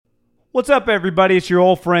What's up, everybody? It's your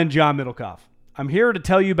old friend, John Middlecoff. I'm here to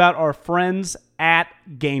tell you about our friends at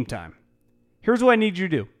Game Time. Here's what I need you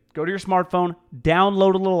to do. Go to your smartphone,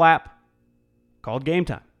 download a little app called Game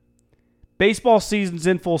Time. Baseball season's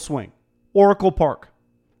in full swing. Oracle Park.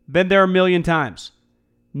 Been there a million times.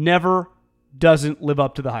 Never doesn't live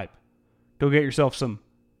up to the hype. Go get yourself some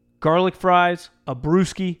garlic fries, a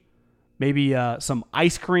brewski, maybe some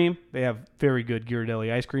ice cream. They have very good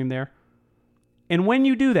Ghirardelli ice cream there. And when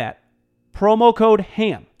you do that, promo code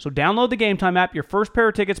HAM. So download the Game Time app. Your first pair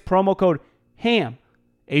of tickets, promo code HAM,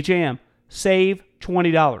 H-A-M, save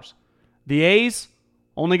 $20. The A's,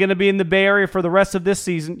 only going to be in the Bay Area for the rest of this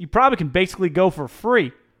season. You probably can basically go for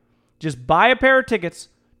free. Just buy a pair of tickets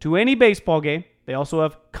to any baseball game. They also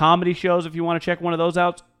have comedy shows if you want to check one of those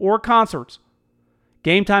out, or concerts.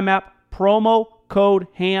 Game Time app, promo code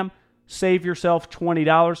HAM, save yourself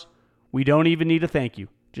 $20. We don't even need a thank you.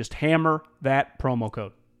 Just hammer that promo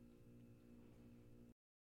code.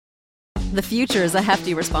 The future is a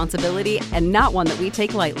hefty responsibility and not one that we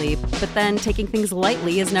take lightly. But then taking things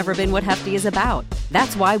lightly has never been what Hefty is about.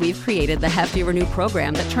 That's why we've created the Hefty Renew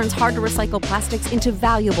program that turns hard-to-recycle plastics into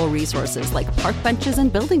valuable resources like park benches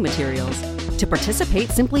and building materials. To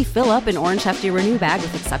participate, simply fill up an orange Hefty Renew bag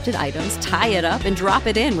with accepted items, tie it up, and drop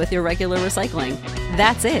it in with your regular recycling.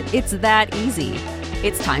 That's it. It's that easy.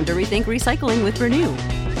 It's time to rethink recycling with Renew.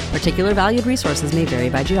 Particular valued resources may vary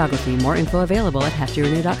by geography. More info available at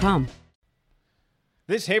heftyrenew.com.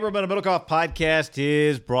 This Haberman and Middlecoff podcast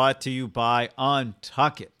is brought to you by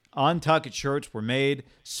Untuck It. Untuck It shirts were made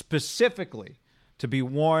specifically to be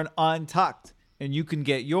worn untucked, and you can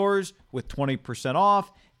get yours with 20%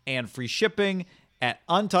 off and free shipping at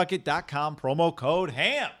untuckit.com, promo code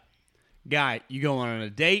HAM. Guy, you going on a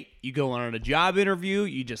date, you going on a job interview,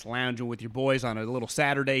 you just lounging with your boys on a little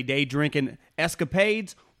Saturday day drinking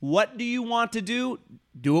escapades. What do you want to do?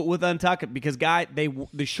 Do it with Untuck It because, guy,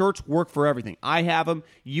 the shirts work for everything. I have them.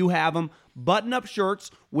 You have them. Button-up shirts,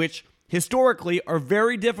 which historically are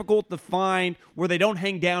very difficult to find where they don't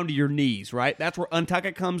hang down to your knees, right? That's where Untuck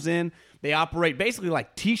It comes in. They operate basically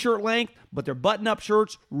like T-shirt length, but they're button-up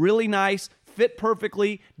shirts, really nice, fit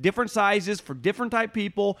perfectly, different sizes for different type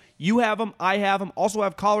people. You have them. I have them. Also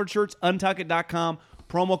have collared shirts, untuckit.com,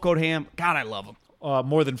 promo code HAM. God, I love them.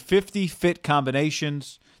 More than 50 fit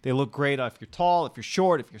combinations. They look great if you're tall, if you're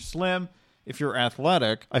short, if you're slim, if you're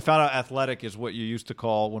athletic. I found out athletic is what you used to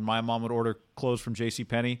call, when my mom would order clothes from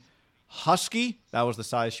JCPenney, husky. That was the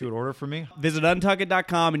size she would order for me. Visit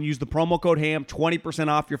untuckit.com and use the promo code HAM, 20%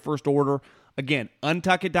 off your first order. Again,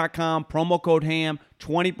 untuckit.com, promo code HAM,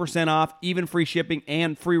 20% off, even free shipping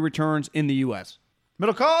and free returns in the U.S.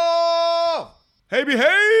 Middlecoff! Hey,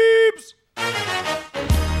 behaves!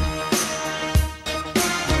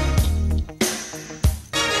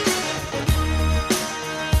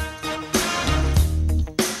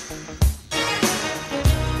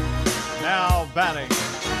 Batting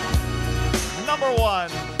number one,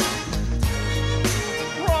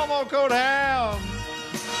 promo code HAM.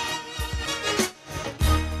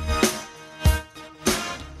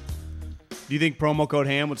 Do you think promo code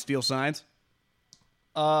HAM would steal signs?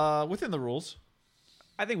 Within the rules.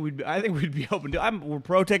 I think we'd be open to. We're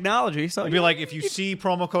pro technology, so it'd be like if you see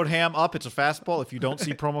promo code HAM up, it's a fastball. If you don't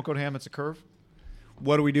see promo code HAM, it's a curve.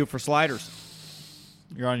 What do we do for sliders?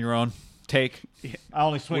 You're on your own. Take. I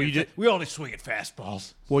only swing. We only swing at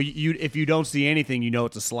fastballs. Well, if you don't see anything, you know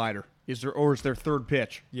it's a slider. Is their third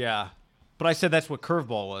pitch? Yeah, but I said that's what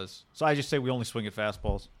curveball was, so I just say we only swing at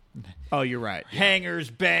fastballs. Oh, you're right. Hangers,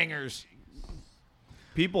 bangers.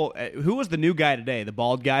 People, who was the new guy today? The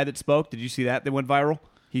bald guy that spoke. Did you see that? That went viral.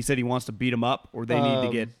 He said he wants to beat him up, or they need to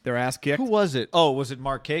get their ass kicked. Who was it? Oh, was it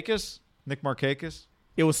Markakis? Nick Markakis?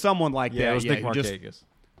 It was someone like that. Yeah, it was Nick Markakis.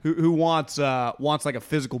 Who wants like a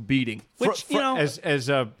physical beating? Which as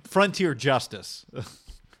frontier justice.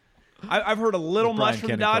 I've heard a little much from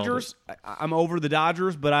the Dodgers. I'm over the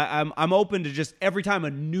Dodgers, but I'm open to just every time a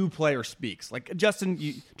new player speaks. Like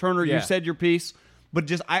Justin Turner, you said your piece. But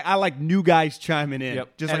just I like new guys chiming in.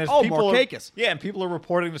 Yep. Just and like, Markakis. Yeah, and people are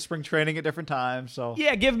reporting to spring training at different times. So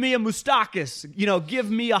yeah, give me a Moustakas. Give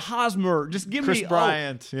me a Hosmer. Just give Chris me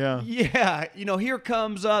Bryant. Yeah. Here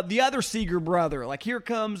comes the other Seager brother. Like here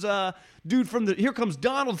comes here comes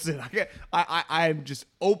Donaldson. I'm just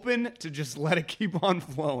open to just let it keep on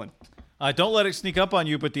flowing. Don't let it sneak up on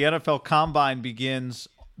you, but the NFL Combine begins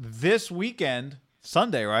this weekend,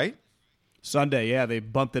 Sunday, right? Sunday, yeah, they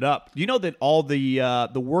bumped it up. Do you know that all the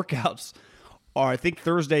workouts are, I think,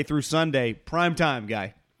 Thursday through Sunday, prime time,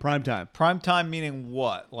 guy? Prime time. Prime time meaning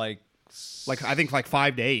what? Like I think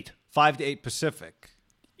 5 to 8. 5 to 8 Pacific.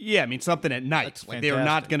 Yeah, I mean something at night. That's Like they are not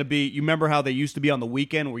fantastic. going to be. You remember how they used to be on the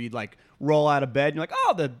weekend, where you'd like roll out of bed and you're like,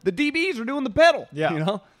 oh, the DBs are doing the pedal. Yeah. you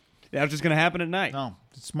know, that's just going to happen at night. No,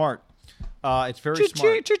 it's smart. It's very Cha-ching,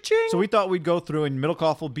 smart. cha-ching. So we thought we'd go through, and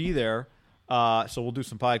Middlecoff will be there. So we'll do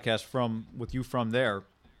some podcasts with you from there.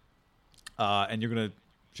 And you're gonna.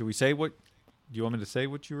 Should we say what? Do you want me to say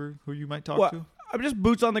who you might talk Well, to? I'm just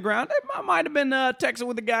boots on the ground. I might have been texting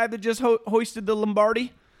with the guy that just hoisted the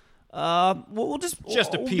Lombardi. We'll just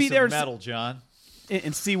Just a we'll piece be there of metal, John.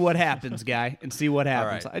 and see what happens, guy, and see what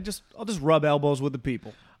happens. right. I'll just rub elbows with the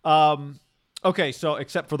people. Okay, so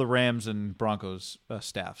except for the Rams and Broncos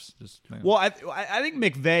staffs, Well, I think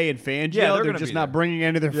McVay and Fangio, Yeah, they're they're gonna just be not there. bringing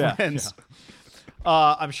any of their Yeah, friends.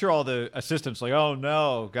 I'm sure all the assistants like, oh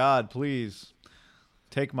no, God, please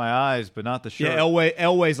take my eyes, but not the shirt. Yeah,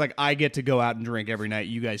 Elway's like, I get to go out and drink every night.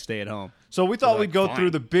 You guys stay at home. So we thought We're we'd like, go fine. through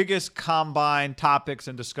the biggest combine topics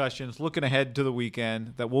and discussions looking ahead to the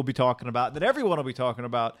weekend that we'll be talking about, that everyone will be talking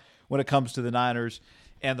about when it comes to the Niners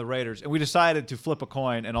and the Raiders. And we decided to flip a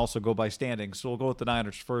coin and also go by standings. So we'll go with the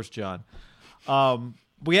Niners first, John.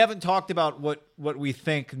 We haven't talked about what we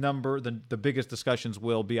think the biggest discussions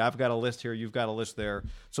will be. I've got a list here. You've got a list there.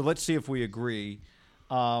 So let's see if we agree.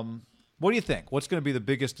 What do you think? What's going to be the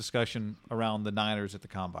biggest discussion around the Niners at the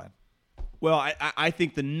Combine? Well, I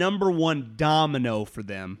think the number one domino for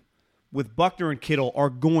them with Buckner and Kittle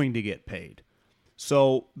are going to get paid.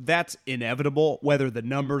 So that's inevitable, whether the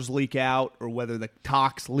numbers leak out or whether the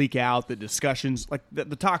talks leak out, the discussions, like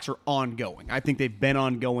the talks are ongoing. I think they've been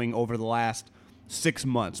ongoing over the last 6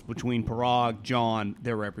 months between Parag, John,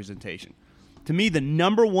 their representation. To me, the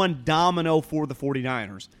number one domino for the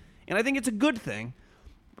 49ers, and I think it's a good thing,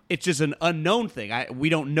 it's just an unknown thing. We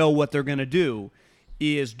don't know what they're going to do,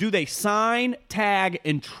 is do they sign, tag,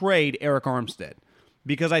 and trade Eric Armstead?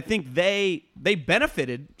 Because I think they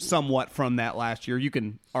benefited somewhat from that last year. You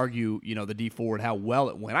can argue, the D forward, how well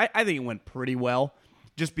it went. I think it went pretty well,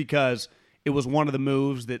 just because it was one of the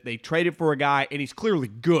moves that they traded for a guy, and he's clearly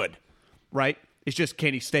good, right? It's just,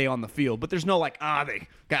 can he stay on the field? But there's no they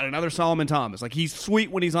got another Solomon Thomas. Like, he's sweet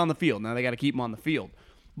when he's on the field. Now they got to keep him on the field.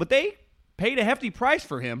 But they paid a hefty price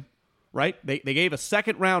for him, right? They gave a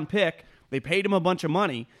second-round pick. They paid him a bunch of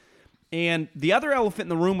money. And the other elephant in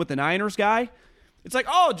the room with the Niners guy, it's like,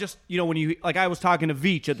 when you, like I was talking to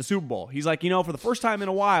Veach at the Super Bowl. He's like, for the first time in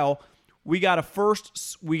a while, we got a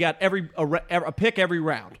pick every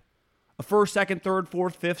round. A first, second, third,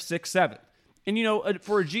 fourth, fifth, sixth, seventh. And,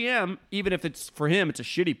 for a GM, even if it's for him, it's a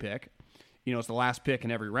shitty pick. It's the last pick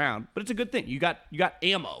in every round. But it's a good thing. You got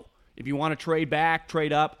ammo. If you want to trade back,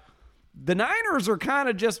 trade up. The Niners are kind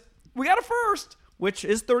of just, we got a first, which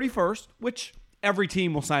is 31st, which every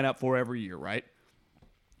team will sign up for every year, right?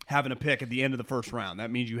 Having a pick at the end of the first round.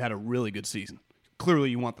 That means you had a really good season. Clearly,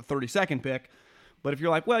 you want the 32nd pick. But if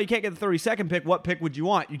you're like, well, you can't get the 32nd pick, what pick would you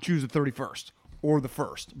want? You choose the 31st or the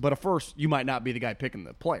first. But a first, you might not be the guy picking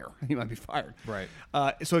the player. He might be fired. Right.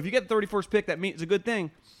 So if you get the 31st pick, that means it's a good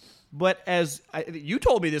thing. But you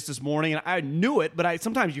told me this morning, and I knew it, but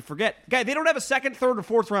sometimes you forget. Guy, they don't have a second, third, or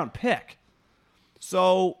fourth round pick.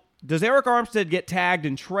 So does Eric Armstead get tagged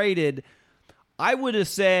and traded? I would have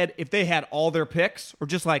said if they had all their picks, or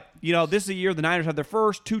just like, this is a year the Niners have their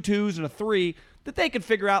first 2 2s and a 3, that they could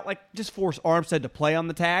figure out, just force Armstead to play on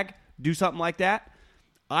the tag, do something like that.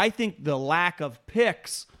 I think the lack of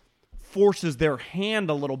picks forces their hand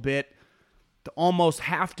a little bit to almost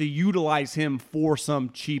have to utilize him for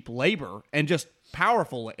some cheap labor and just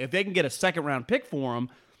powerful. If they can get a second-round pick for him,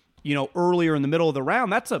 earlier in the middle of the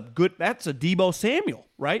round, that's a Deebo Samuel,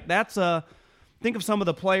 right? Think of some of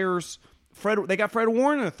the players. They got Fred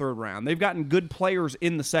Warren in the third round. They've gotten good players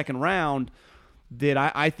in the second round that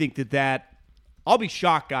I think that I'll be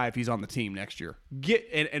shocked, guy, if he's on the team next year.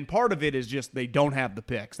 And part of it is just they don't have the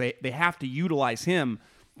picks. They have to utilize him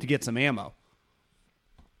to get some ammo.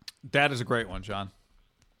 That is a great one, John.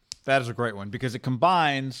 That is a great one because it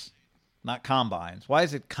combines, not combines. Why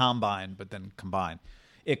is it combine but then combine?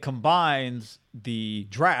 It combines the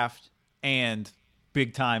draft and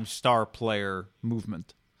big-time star player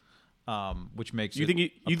movement, which makes You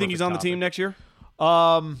think he's on the team next year?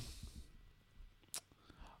 I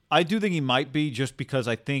do think he might be, just because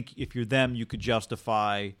I think if you're them, you could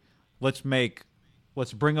justify, let's bring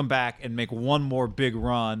him back and make one more big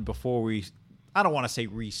run before we, I don't want to say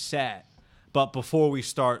reset, but before we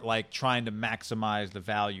start trying to maximize the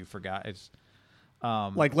value for guys.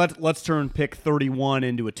 Let's turn pick 31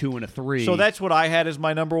 into a 2 and a 3. So that's what I had as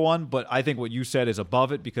my number one, but I think what you said is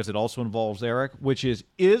above it because it also involves Eric, which is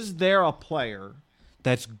there a player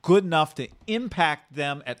that's good enough to impact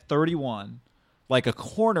them at 31, like a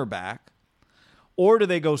cornerback, Or do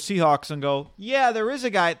they go Seahawks and go, yeah, there is a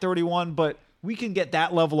guy at 31, but we can get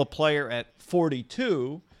that level of player at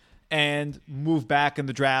 42 and move back in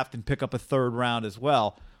the draft and pick up a third round as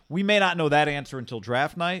well? We may not know that answer until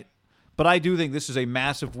draft night, but I do think this is a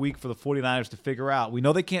massive week for the 49ers to figure out. We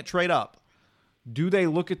know they can't trade up. Do they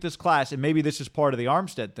look at this class, and maybe this is part of the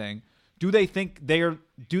Armstead thing, do they think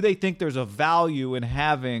there's a value in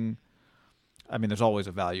having, I mean, there's always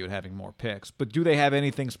a value in having more picks, but do they have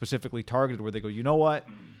anything specifically targeted where they go, you know what,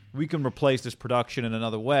 we can replace this production in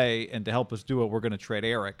another way, and to help us do it, we're going to trade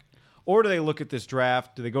Eric? Or do they look at this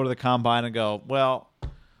draft, do they go to the combine and go, well,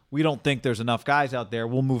 we don't think there's enough guys out there,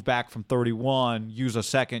 we'll move back from 31, use a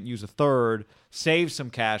second, use a third, save some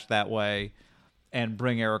cash that way, and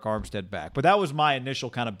bring Eric Armstead back? But that was my initial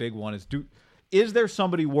kind of big one, is there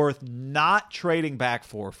somebody worth not trading back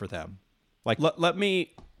for them? Like,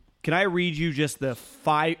 can I read you just the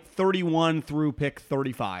 31 through pick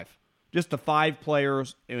 35? Just the 5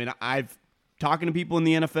 players. I mean, I've talking to people in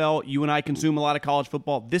the NFL. You and I consume a lot of college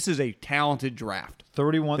football. This is a talented draft.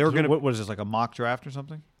 31. What is this, like a mock draft or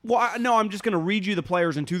something? Well, no, I'm just going to read you the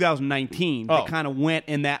players in 2019 that kind of went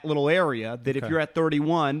in that little area. That if you're at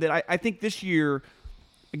 31, that I think this year,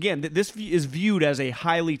 again, this is viewed as a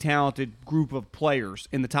highly talented group of players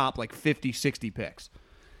in the top like 50, 60 picks.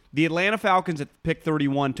 The Atlanta Falcons at pick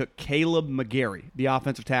 31 took Caleb McGarry, the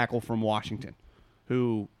offensive tackle from Washington,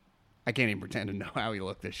 who I can't even pretend to know how he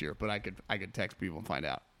looked this year, but I could text people and find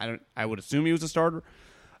out. I would assume he was a starter.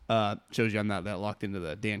 Shows you I'm not that locked into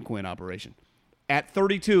the Dan Quinn operation. At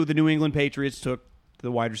 32, the New England Patriots took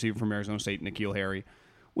the wide receiver from Arizona State, N'Keal Harry,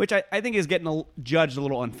 which I think is getting judged a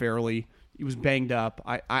little unfairly. He was banged up.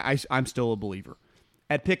 I'm still a believer.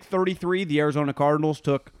 At pick 33, the Arizona Cardinals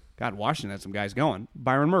took, God, Washington had some guys going,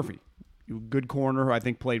 Byron Murphy, good corner who I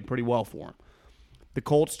think played pretty well for him. The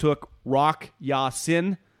Colts took Rock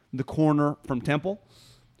Ya-Sin, the corner from Temple,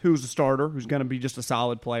 who's a starter, who's going to be just a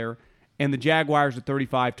solid player. And the Jaguars at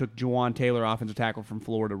 35 took Jawan Taylor, offensive tackle from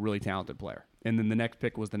Florida, really talented player. And then the next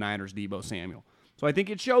pick was the Niners' Deebo Samuel. So I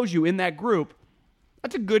think it shows you in that group,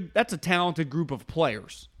 that's a talented group of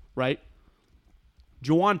players, right?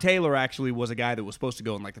 Jawan Taylor actually was a guy that was supposed to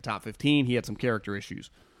go in like the top 15. He had some character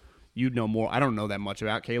issues. You'd know more. I don't know that much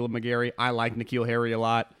about Caleb McGarry. I like N'Keal Harry a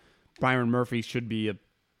lot. Byron Murphy should be a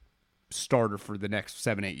starter for the next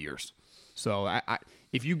 7-8 years. So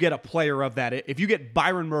if you get a player of that, if you get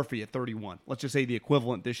Byron Murphy at 31, let's just say the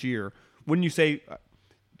equivalent this year, wouldn't you say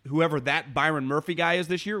whoever that Byron Murphy guy is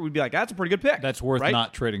this year, we'd be like, that's a pretty good pick. That's worth right?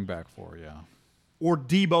 not trading back for, yeah. Or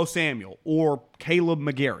Deebo Samuel or Caleb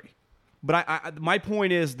McGarry. But my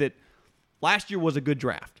point is that last year was a good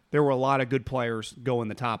draft. There were a lot of good players go in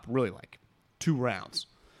the top, really like 2 rounds.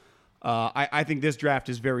 I think this draft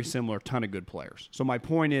is very similar, ton of good players. So my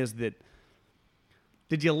point is that,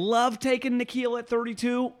 did you love taking N'Keal at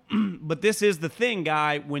 32? But this is the thing,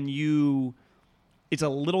 guy, it's a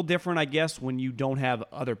little different, I guess, when you don't have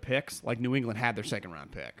other picks. Like New England had their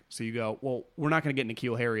second-round pick. So you go, well, we're not going to get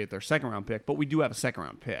N'Keal Harry at their second-round pick, but we do have a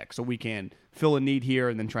second-round pick. So we can fill a need here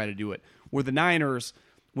and then try to do it. Where the Niners,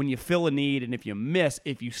 when you fill a need and if you miss,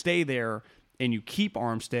 if you stay there and you keep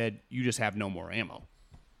Armstead, you just have no more ammo.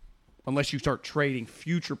 Unless you start trading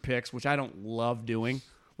future picks, which I don't love doing.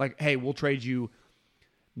 Like, hey, we'll trade you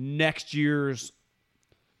next year's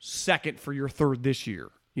second for your third this year.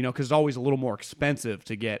 You know, because it's always a little more expensive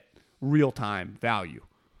to get real-time value.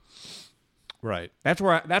 Right. That's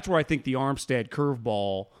where I think the Armstead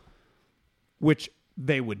curveball, which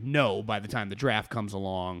they would know by the time the draft comes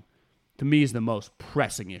along, to me is the most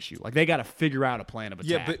pressing issue. Like, they got to figure out a plan of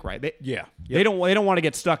attack, right? They don't want to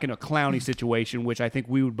get stuck in a Clowney situation, which I think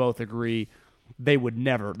we would both agree that wouldn't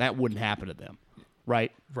happen to them,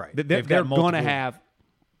 right? Right. They're going to have.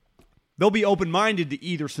 They'll be open-minded to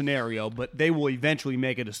either scenario, but they will eventually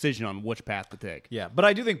make a decision on which path to take. Yeah, but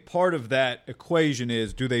I do think part of that equation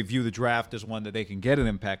is, do they view the draft as one that they can get an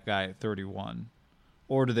impact guy at 31?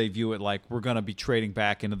 Or do they view it like, we're going to be trading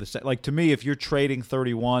back into the like, to me, if you're trading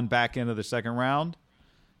 31 back into the second round,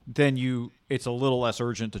 then it's a little less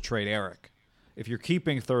urgent to trade Eric. If you're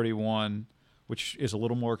keeping 31, which is a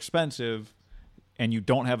little more expensive, and you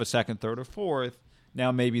don't have a second, third, or fourth,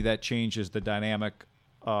 now maybe that changes the dynamic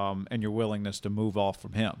and your willingness to move off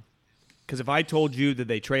from him. Because if I told you that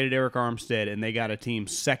they traded Eric Armstead and they got a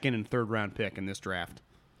team's second and third round pick in this draft,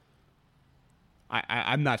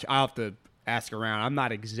 I'm not. I'll have to ask around. I'm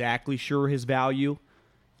not exactly sure his value.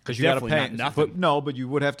 Because you got to pay him nothing. But you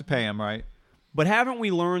would have to pay him, right? But haven't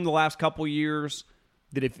we learned the last couple of years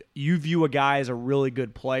that if you view a guy as a really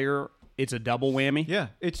good player, it's a double whammy. Yeah,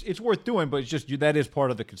 it's worth doing, but it's just that is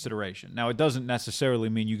part of the consideration. Now, it doesn't necessarily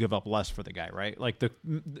mean you give up less for the guy, right? Like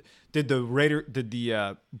did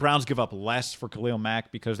the Browns give up less for Khalil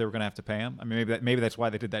Mack because they were going to have to pay him? I mean, maybe that's why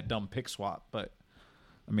they did that dumb pick swap. But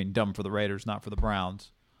I mean, dumb for the Raiders, not for the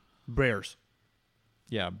Browns. Bears.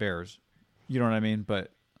 Yeah, Bears. You know what I mean?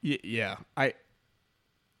 But yeah, I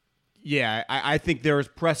think there is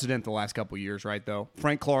precedent the last couple of years, right, though.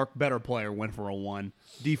 Frank Clark, better player, went for a 1.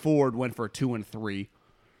 D Ford went for a 2 and 3.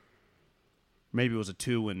 Maybe it was a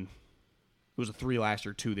 2 and it was a 3 last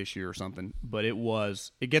year, 2 this year or something. But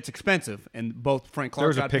it gets expensive, and both Frank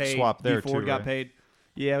Clark got paid. There was a pick swap there, D Ford too, got right? paid.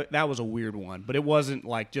 Yeah, that was a weird one. But it wasn't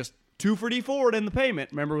like just 2 for D Ford in the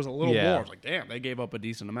payment. Remember, it was a little more. I was like, damn, they gave up a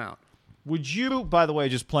decent amount. Would you, by the way,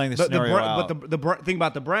 just playing the scenario out? But the thing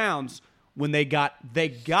about the Browns, when they got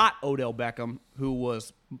Odell Beckham, who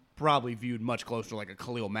was probably viewed much closer like a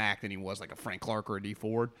Khalil Mack than he was like a Frank Clark or a D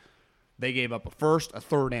Ford, they gave up a first, a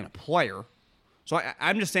third, and a player. So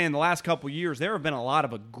I'm just saying the last couple of years, there have been a lot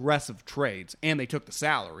of aggressive trades, and they took the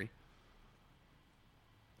salary.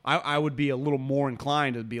 I would be a little more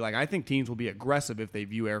inclined to be like, I think teams will be aggressive if they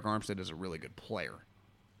view Eric Armstead as a really good player.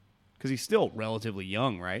 Because he's still relatively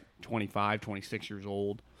young, right? 25, 26 years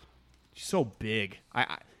old. He's so big.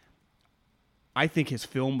 I think his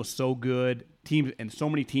film was so good. Teams and so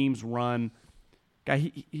many teams run.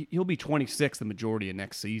 Guy, he'll be 26 the majority of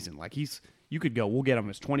next season. Like you could go, we'll get him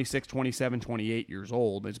as 26, 27, 28 years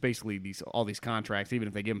old. It's basically all these contracts, even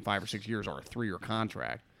if they give him 5 or 6 years, are a 3-year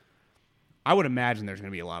contract. I would imagine there's going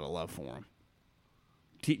to be a lot of love for him.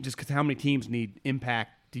 Just because how many teams need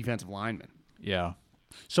impact defensive linemen? Yeah.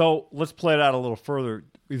 So let's play it out a little further.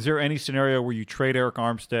 Is there any scenario where you trade Eric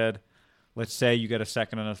Armstead? Let's say you get a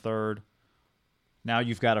second and a third. Now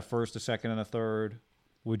you've got a first, a second, and a third.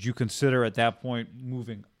 Would you consider at that point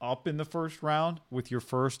moving up in the first round with your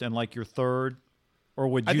first and like your third? Or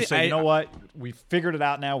would you say, you know what? We've figured it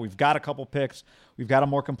out now. We've got a couple picks. We've got a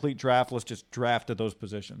more complete draft. Let's just draft at those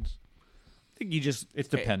positions. I think it's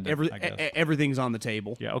dependent. I guess. Everything's on the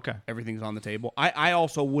table. Yeah, okay. Everything's on the table. I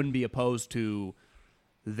also wouldn't be opposed to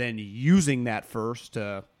then using that first.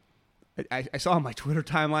 I saw on my Twitter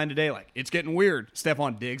timeline today, like, it's getting weird.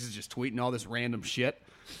 Stephon Diggs is just tweeting all this random shit.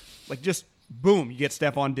 Like, just boom, you get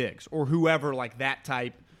Stephon Diggs or whoever, like that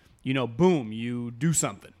type. Boom, you do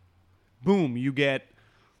something. Boom, you get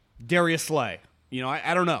Darius Slay.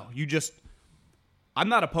 I don't know. I'm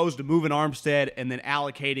not opposed to moving Armstead and then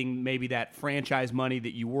allocating maybe that franchise money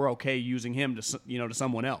that you were okay using him to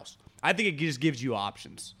someone else. I think it just gives you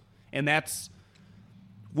options, and that's,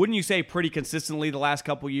 wouldn't you say, pretty consistently the last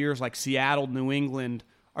couple of years, like Seattle, New England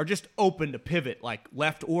are just open to pivot, like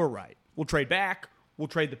left or right. We'll trade back. We'll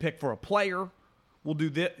trade the pick for a player. We'll do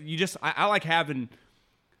this. I like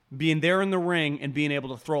being there in the ring and being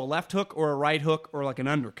able to throw a left hook or a right hook or like an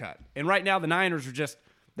undercut. And right now the Niners are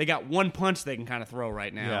they got one punch they can kind of throw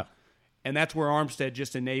right now. Yeah. And that's where Armstead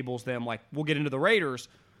just enables them. Like, we'll get into the Raiders.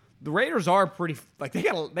 The Raiders are pretty, like,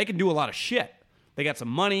 they can do a lot of shit. They got some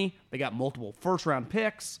money. They got multiple first-round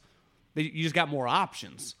picks. You just got more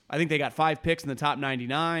options. I think they got 5 picks in the top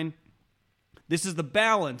 99. This is the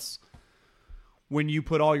balance when you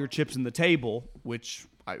put all your chips in the table, which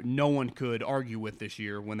no one could argue with this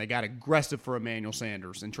year when they got aggressive for Emmanuel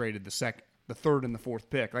Sanders and traded the third and the fourth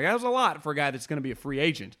pick. Like, that was a lot for a guy that's going to be a free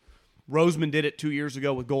agent. Roseman did it 2 years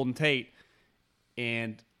ago with Golden Tate,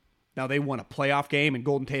 and now they won a playoff game, and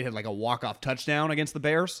Golden Tate had like a walk-off touchdown against the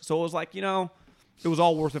Bears. So it was like, it was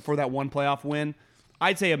all worth it for that one playoff win.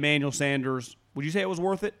 I'd say Emmanuel Sanders, would you say it was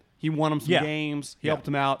worth it? He won him some games. He helped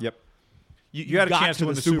him out. Yep. You had a chance to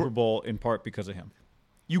win the Super Bowl in part because of him.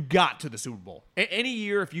 You got to the Super Bowl. Any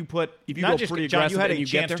year, if you go pretty John, aggressive, you had and a you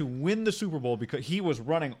chance get there, to win the Super Bowl because he was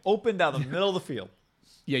running open down the middle of the field.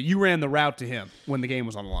 Yeah, you ran the route to him when the game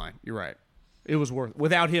was on the line. You're right. It was worth.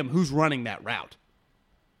 Without him, who's running that route?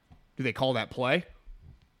 Do they call that play?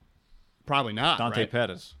 Probably not. Dante right?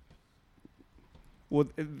 Pettis. Well,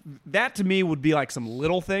 that to me would be like some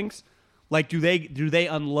little things. Like, do they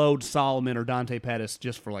unload Solomon or Dante Pettis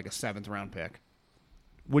just for like a 7th round pick?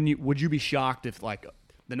 Would you be shocked if like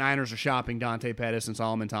the Niners are shopping Dante Pettis and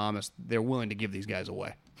Solomon Thomas? They're willing to give these guys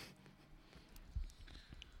away.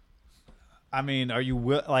 I mean, are you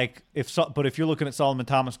like if you're looking at Solomon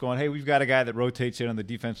Thomas going, hey, we've got a guy that rotates in on the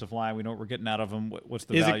defensive line. We know what we're getting out of him. What's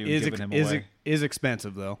the value in giving him away? Is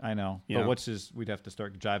expensive though. I know, but what's his? We'd have to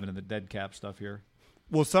start jiving in the dead cap stuff here.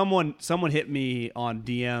 Well, someone hit me on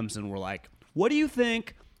DMs and were like, "What do you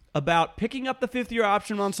think about picking up the 5th-year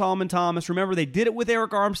option on Solomon Thomas?" Remember, they did it with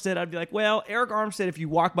Eric Armstead. I'd be like, "Well, Eric Armstead, if you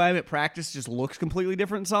walk by him at practice, just looks completely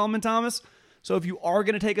different than Solomon Thomas." So if you are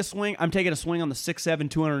going to take a swing, I'm taking a swing on the 6'7",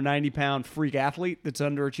 290-pound freak athlete that's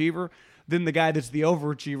underachiever than the guy that's the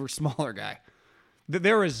overachiever, smaller guy.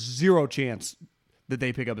 There is zero chance that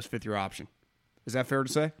they pick up his fifth-year option. Is that fair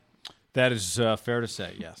to say? That is fair to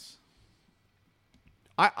say, yes.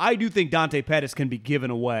 I do think Dante Pettis can be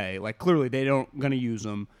given away. Like, clearly they don't going to use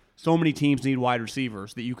him. So many teams need wide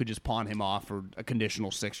receivers that you could just pawn him off for a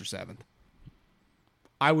conditional 6th or 7th.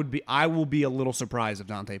 I will be a little surprised if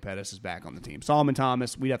Dante Pettis is back on the team. Solomon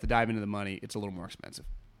Thomas, we'd have to dive into the money. It's a little more expensive.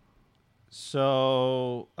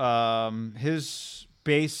 So his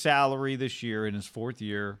base salary this year in his 4th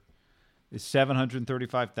year is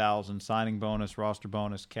 $735,000, signing bonus, roster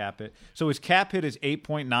bonus, cap hit. So his cap hit is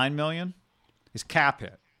 $8.9 million. His cap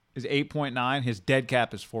hit is 8.9. His dead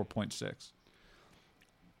cap is 4.6.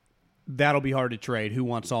 That'll be hard to trade. Who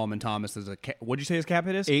wants Solomon Thomas as a what'd you say his cap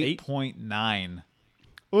hit is? 8.9.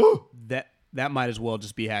 Ooh. That might as well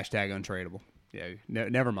just be hashtag untradeable. Yeah,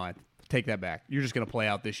 never mind. Take that back. You're just going to play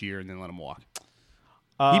out this year and then let him walk.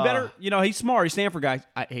 He better, he's smart. He's Stanford guy.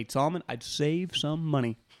 I hate Solomon. I'd save some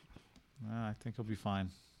money. I think he'll be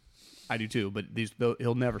fine. I do too, but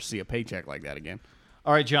he'll never see a paycheck like that again.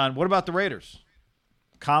 All right, John, what about the Raiders?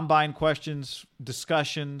 Combine questions,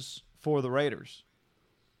 discussions for the Raiders.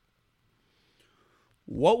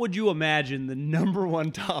 What would you imagine the number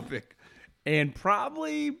one topic and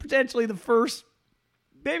probably potentially the first,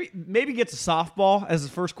 maybe gets a softball as his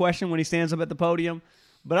first question when he stands up at the podium,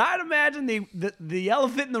 but I'd imagine the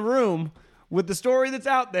elephant in the room with the story that's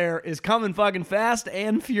out there is coming fucking fast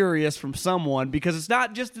and furious from someone, because it's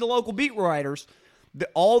not just the local beat writers.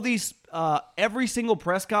 All these, every single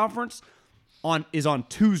press conference is on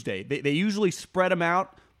Tuesday. They usually spread them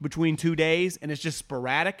out between 2 days, and it's just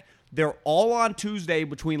sporadic. They're all on Tuesday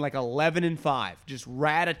between like 11 and 5, just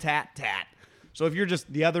rat-a-tat-tat. So if you're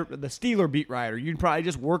just the Steeler beat writer, you'd probably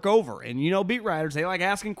just work over. And beat writers, they like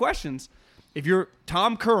asking questions. If you're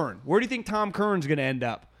Tom Curran, where do you think Tom Curran's going to end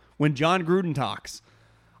up when John Gruden talks?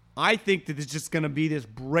 I think that it's just going to be this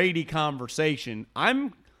Brady conversation.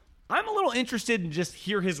 I'm a little interested in just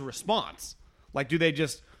hear his response. Like,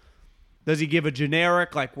 does he give a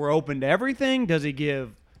generic, like, we're open to everything? Does he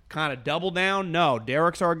give kind of double down? No,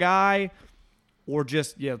 Derek's our guy. Or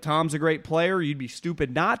just, Tom's a great player. You'd be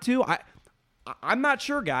stupid not to. I'm not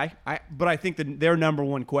sure, guy. But I think that their number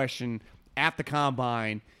one question at the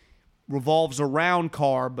Combine revolves around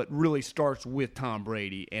Carr, but really starts with Tom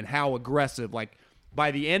Brady and how aggressive. Like,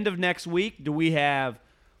 by the end of next week, do we have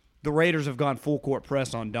the Raiders have gone full court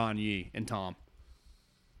press on Don Yee and Tom?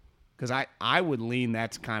 Because I would lean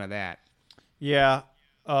that's kind of that. Yeah.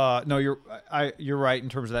 No, you're right in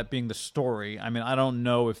terms of that being the story. I mean, I don't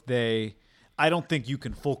know if I don't think you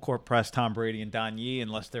can full court press Tom Brady and Don Yee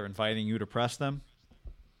unless they're inviting you to press them.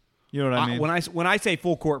 You know what I mean? When I say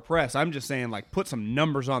full court press, I'm just saying, like, put some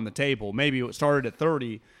numbers on the table. Maybe it started at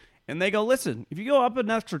 30, and they go, listen, if you go up an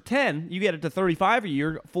extra 10, you get it to 35 a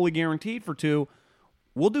year, fully guaranteed for 2.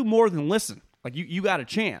 We'll do more than listen. Like, you got a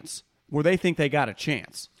chance where they think they got a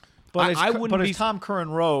chance. But as Tom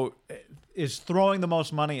Curran wrote, is throwing the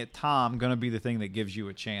most money at Tom going to be the thing that gives you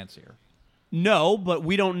a chance here? No, but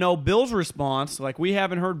we don't know Bill's response. Like, we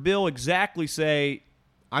haven't heard Bill exactly say,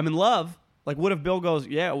 I'm in love. Like, what if Bill goes,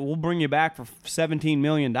 yeah, we'll bring you back for $17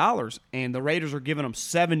 million, and the Raiders are giving him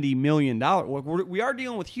 $70 million? We are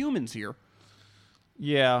dealing with humans here.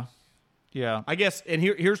 Yeah. I guess, and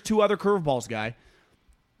here's 2 other curveballs, guy.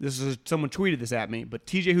 Someone tweeted this at me, but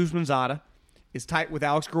TJ Houshmandzadeh is tight with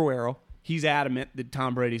Alex Guerrero. He's adamant that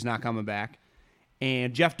Tom Brady's not coming back.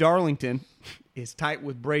 And Jeff Darlington is tight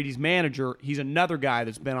with Brady's manager. He's another guy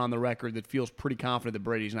that's been on the record that feels pretty confident that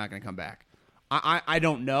Brady's not going to come back. I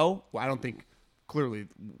don't know. Well, I don't think, clearly,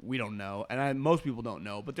 we don't know. And most people don't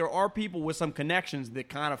know. But there are people with some connections that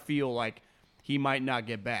kind of feel like he might not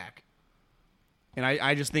get back. And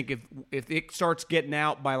I just think if it starts getting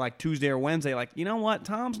out by like Tuesday or Wednesday, like, you know what?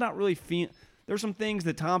 Tom's not really there's some things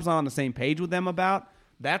that Tom's not on the same page with them about.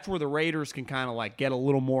 That's where the Raiders can kind of like get a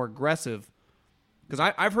little more aggressive.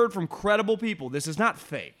 Because I've heard from credible people, this is not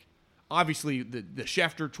fake. Obviously, the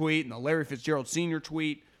Schefter tweet and the Larry Fitzgerald Sr.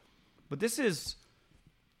 tweet. But this is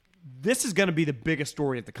going to be the biggest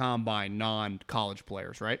story at the Combine, non-college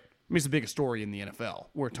players, right? I mean, it's the biggest story in the NFL,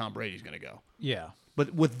 where Tom Brady's going to go. Yeah.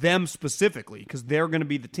 But with them specifically, because they're going to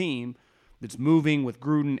be the team that's moving with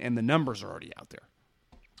Gruden, and the numbers are already out there.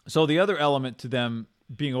 So the other element to them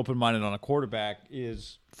being open-minded on a quarterback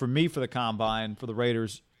is, for me, for the Combine, for the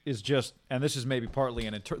Raiders, is just, and this is maybe partly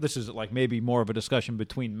this is like maybe more of a discussion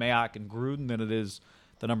between Mayock and Gruden than it is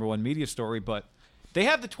the number one media story, but they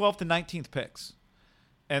have the 12th and 19th picks.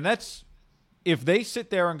 And that's, if they sit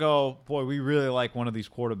there and go, boy, we really like one of these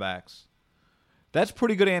quarterbacks, That's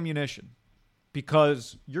pretty good ammunition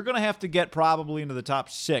because you're going to have to get probably into the top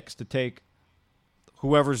 6 to take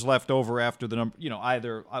whoever's left over after the number.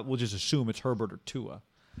 Either we'll just assume it's Herbert or Tua.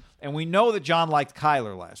 And we know that John liked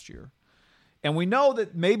Kyler last year. And we know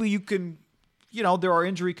that maybe you can, there are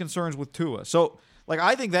injury concerns with Tua. So,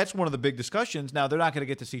 I think that's one of the big discussions. Now, they're not going to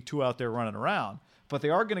get to see Tua out there running around, but they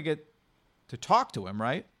are going to get to talk to him,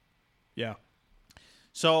 right? Yeah.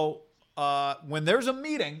 So, when there's a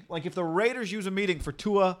meeting, like if the Raiders use a meeting for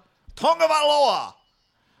Tua Tagovailoa,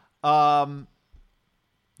 that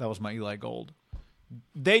was my Eli Gold.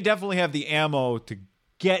 They definitely have the ammo to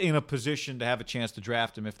get in a position to have a chance to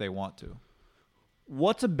draft him if they want to.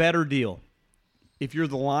 What's a better deal if you're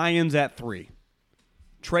the Lions at 3?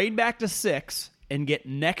 Trade back to 6 and get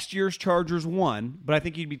next year's Chargers 1, but I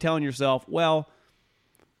think you'd be telling yourself, well,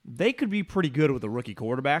 they could be pretty good with a rookie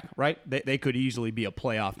quarterback, right? They could easily be a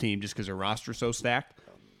playoff team just because their roster's so stacked.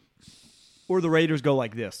 Or the Raiders go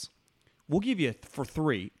like this. We'll give you for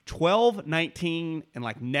 3, 12, 19, and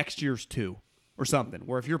next year's 2 or something.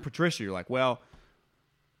 Where if you're Patricia, you're like, well,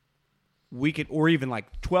 we could, or even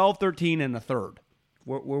 12, 13, and a third.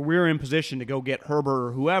 Where we're in position to go get Herbert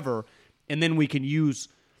or whoever, and then we can use,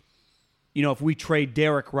 if we trade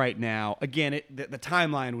Derek right now, again, the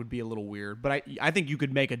timeline would be a little weird, but I think you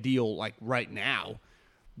could make a deal right now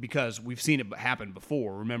because we've seen it happen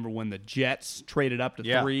before. Remember when the Jets traded up to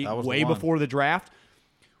 3 way before the draft,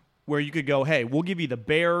 where you could go, hey, we'll give you the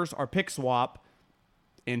Bears, our pick swap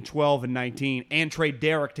in 12 and 19, and trade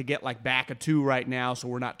Derek to get back a 2 right now so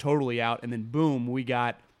we're not totally out, and then boom, we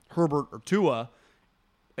got Herbert or Tua.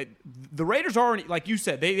 The Raiders already, like you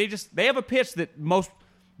said, they have a pitch that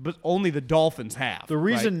but only the Dolphins have. The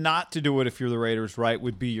reason not to do it if you're the Raiders, right,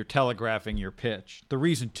 would be you're telegraphing your pitch. The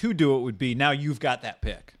reason to do it would be now you've got that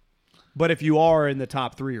pick. But if you are in the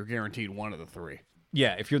top 3, you're guaranteed one of the 3.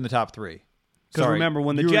 Yeah, if you're in the top 3. Because remember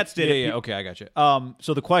when the Jets did it. Yeah, okay, I got you.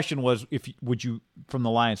 So the question was, would you, from the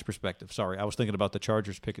Lions' perspective? Sorry, I was thinking about the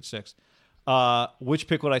Chargers pick at 6. Which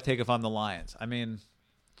pick would I take if I'm the Lions? I mean,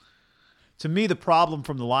 to me, the problem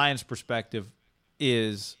from the Lions' perspective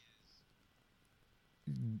is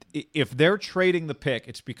if they're trading the pick,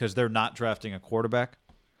 it's because they're not drafting a quarterback,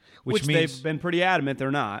 which means they've been pretty adamant they're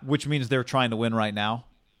not. Which means they're trying to win right now.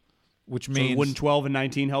 Which means, so wouldn't 12 and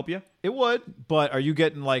 19 help you? It would, but are you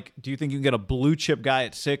getting do you think you can get a blue chip guy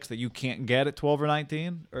at 6 that you can't get at 12 or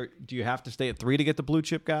 19, or do you have to stay at 3 to get the blue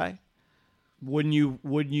chip guy? Wouldn't you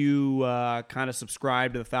kind of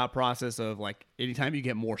subscribe to the thought process of anytime you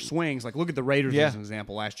get more swings, look at the Raiders as an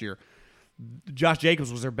example last year. Josh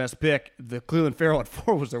Jacobs was their best pick. The Cleveland Farrell at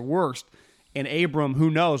 4 was their worst. And Abram, who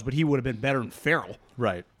knows, but he would have been better than Farrell.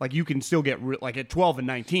 Right. You can still get, at 12 and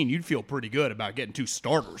 19, you'd feel pretty good about getting 2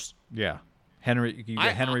 starters. Yeah. You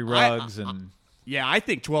get Henry Ruggs and... Yeah, I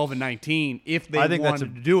think 12 and 19, if they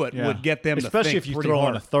wanted to do it, would get them especially to if think you pretty throw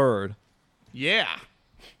hard. in a third. Yeah.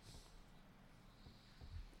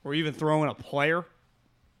 Or even throw in a player.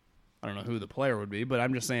 I don't know who the player would be, but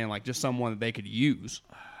I'm just saying, just someone that they could use.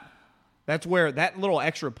 That's where that little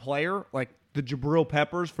extra player, the Jabril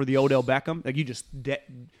Peppers for the Odell Beckham,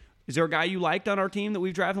 is there a guy you liked on our team that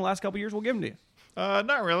we've drafted in the last couple of years? We'll give him to you.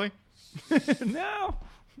 Not really. No.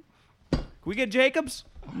 Can we get Jacobs?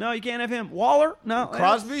 No, you can't have him. Waller? No.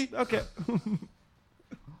 Crosby? Okay.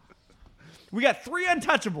 We got 3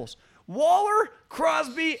 untouchables. Waller,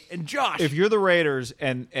 Crosby, and Josh. If you're the Raiders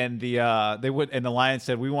and the Lions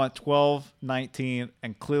said we want 12, 19,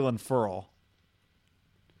 and Cleveland Farrell.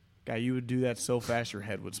 Guy, you would do that so fast your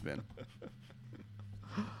head would spin.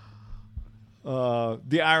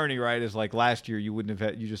 The irony, right, is last year you wouldn't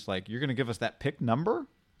have had, you're going to give us that pick number?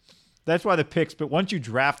 That's why the picks, but once you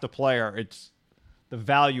draft a player, it's the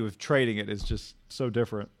value of trading it is just so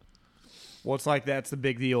different. Well, it's that's the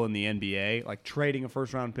big deal in the NBA. Trading a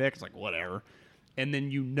first-round pick, it's whatever. And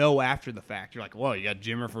then after the fact, you're well, you got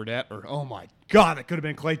Jimmer Fredette, or, oh, my God, that could have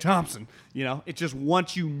been Klay Thompson. It's just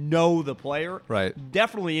once you know the player. Right.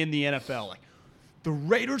 Definitely in the NFL. The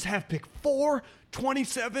Raiders have pick 4,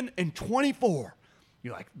 27, and 24.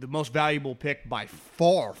 You're the most valuable pick by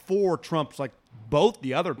far. 4 trumps, both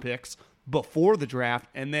the other picks before the draft.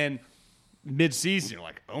 And then mid-season, you're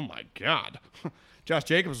oh, my God. Josh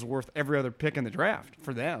Jacobs is worth every other pick in the draft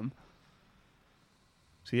for them.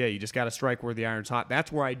 So, yeah, you just got to strike where the iron's hot.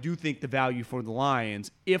 That's where I do think the value for the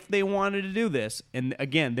Lions, if they wanted to do this, and,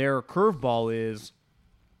 again, their curveball is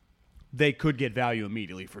they could get value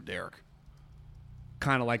immediately for Derek.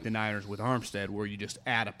 Kind of like the Niners with Armstead, where you just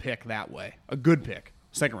add a pick that way. A good pick.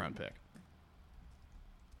 Second-round pick.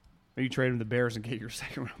 Or you trade him to the Bears and get your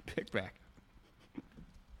second-round pick back.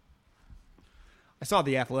 I saw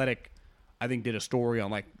The Athletic, I think, did a story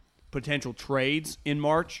on, potential trades in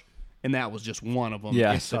March, and that was just one of them.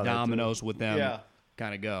 Yeah, I if saw the that, dominoes with them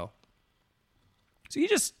kind of go. So you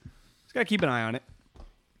just got to keep an eye on it.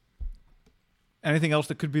 Anything else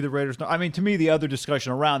that could be the Raiders? No, I mean, to me, the other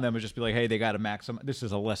discussion around them would just be like, hey, they got to maximize. This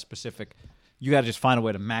is a less specific. You got to just find a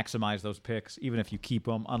way to maximize those picks, even if you keep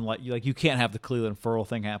them. Unlike you can't have the Cleveland Ferrell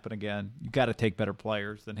thing happen again. You got to take better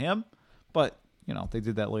players than him. But they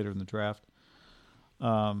did that later in the draft.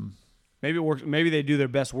 Maybe it works. Maybe they do their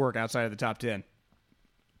best work outside of the top 10.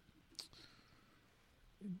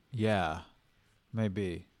 Yeah,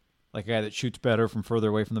 maybe like a guy that shoots better from further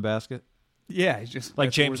away from the basket. Yeah, he's just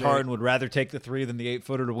Like James Harden would rather take the 3 than the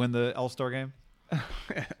 8-footer to win the All-Star game.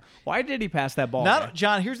 Why did he pass that ball?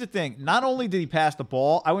 John, here's the thing. Not only did he pass the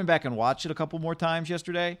ball, I went back and watched it a couple more times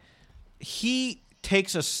yesterday. He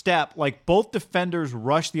takes a step, like both defenders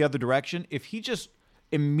rush the other direction. If he just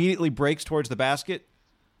immediately breaks towards the basket,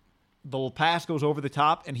 the pass goes over the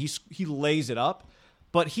top, and he lays it up.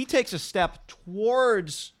 But he takes a step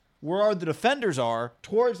towards where the defenders are,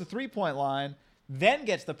 towards the three-point line, then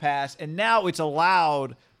gets the pass, and now it's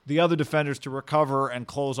allowed the other defenders to recover and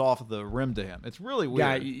close off the rim to him. It's really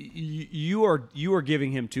weird. Yeah, you are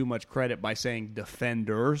giving him too much credit by saying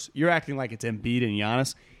defenders. You're acting like it's Embiid and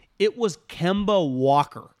Giannis. It was Kemba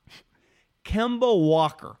Walker. Kemba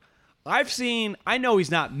Walker. I know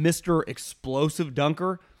he's not Mr. Explosive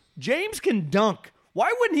Dunker. James can dunk.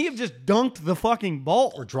 Why wouldn't he have just dunked the fucking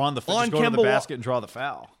ball? Or drawn the on just go to the basket and draw the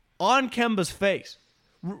foul. On Kemba's face.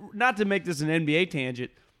 Not to make this an NBA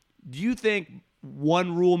tangent, do you think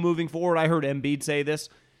one rule moving forward, I heard Embiid say this,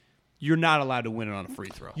 you're not allowed to win it on a free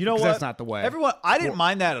throw? You know what? That's not the way. I didn't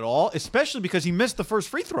mind that at all, especially because he missed the first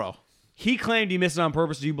free throw. He claimed he missed it on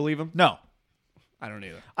purpose. Do you believe him? No. I don't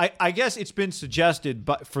either. I guess it's been suggested,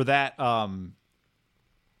 but for that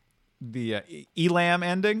the Elam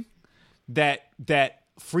ending, that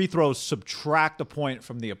free throws subtract a point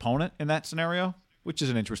from the opponent in that scenario, which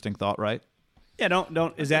is an interesting thought, right? Yeah,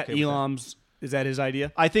 don't. Is that Elam's? Is that his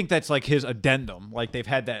idea? I think that's like his addendum. Like they've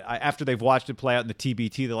had that after they've watched it play out in the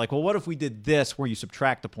TBT. They're like, well, what if we did this where you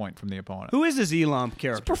subtract a point from the opponent? Who is this Elam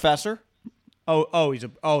character? He's a professor.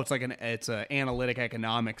 It's like it's an analytic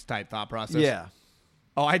economics type thought process. Yeah.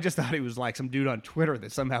 Oh, I just thought he was like some dude on Twitter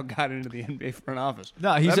that somehow got into the NBA front office.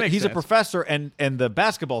 No, he's a professor, and the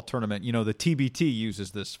basketball tournament, the TBT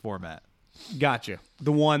uses this format. Gotcha.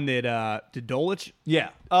 The one that did Dolich? Yeah.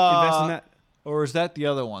 Invest in that? Or is that the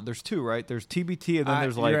other one? There's two, right? There's TBT, and then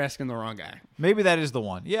there's like... You're asking the wrong guy. Maybe that is the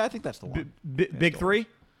one. Yeah, I think that's the one. Big Three?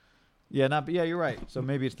 Yeah, you're right. So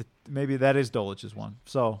maybe that is Dolich's one.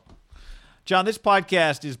 So, John, this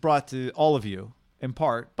podcast is brought to all of you, in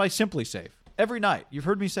part, by Simply Safe. Every night, you've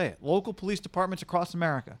heard me say it, local police departments across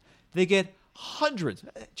America, they get hundreds,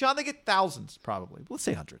 John, they get thousands probably, let's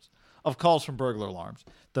say hundreds, of calls from burglar alarms.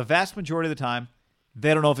 The vast majority of the time,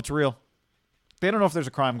 they don't know if it's real. They don't know if there's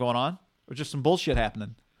a crime going on or just some bullshit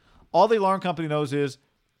happening. All the alarm company knows is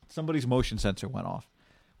somebody's motion sensor went off.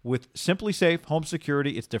 With Simply Safe Home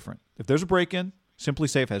Security, it's different. If there's a break-in, Simply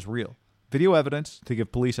Safe has real video evidence to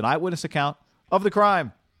give police an eyewitness account of the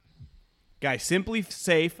crime. Guys,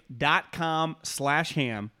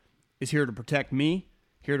 simplysafe.com/ham is here to protect me,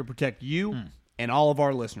 here to protect you, and all of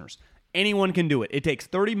our listeners. Anyone can do it. It takes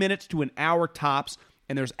 30 minutes to an hour tops,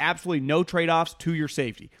 and there's absolutely no trade-offs to your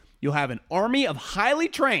safety. You'll have an army of highly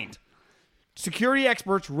trained security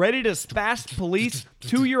experts ready to dispatch police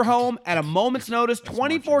to your home at a moment's notice,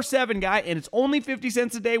 24/7, guy, and it's only 50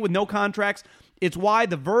 cents a day with no contracts. It's why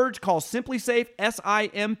The Verge calls Simply Safe,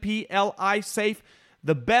 S-I-M-P-L-I Safe,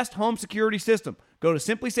 the best home security system. Go to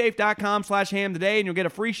simplysafe.com/ham today and you'll get a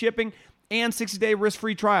free shipping and 60-day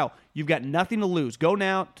risk-free trial. You've got nothing to lose. Go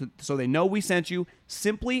now so they know we sent you.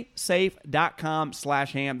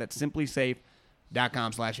 Simplysafe.com/ham. That's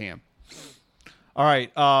simplysafe.com/ham. All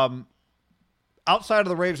right. Outside of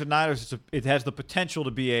the Ravens and Niners, it has the potential to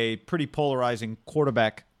be a pretty polarizing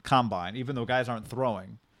quarterback combine, even though guys aren't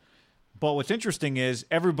throwing. But what's interesting is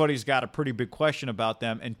everybody's got a pretty big question about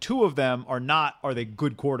them, and two of them are they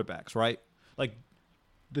good quarterbacks, right? Like,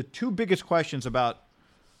 the two biggest questions about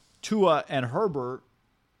Tua and Herbert,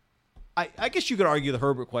 I guess you could argue the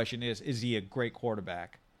Herbert question is he a great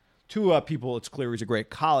quarterback? Tua, it's clear he's a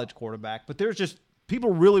great college quarterback, but there's just,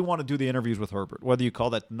 people really want to do the interviews with Herbert, whether you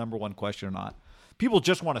call that the number one question or not. People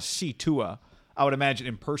just want to see Tua, I would imagine,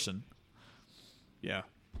 in person. Yeah.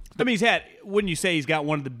 I mean, wouldn't you say he's got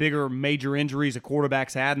one of the bigger major injuries a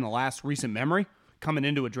quarterback's had in the last recent memory? Coming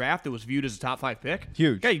into a draft that was viewed as a top 5 pick.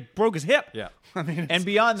 Huge. Yeah, he broke his hip. Yeah. I mean, and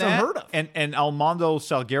beyond that, unheard of. And Armando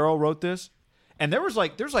Salguero wrote this, and there's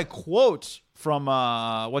quotes from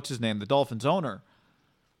what's his name, the Dolphins owner,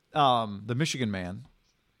 the Michigan man,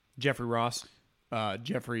 Jeffrey Ross.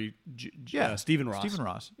 Stephen Ross. Stephen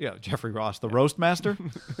Ross. Yeah, Jeffrey Ross, the roast master.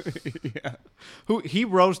 Yeah. Who he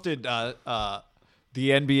roasted the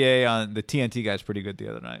NBA on the TNT guys pretty good the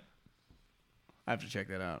other night. I have to check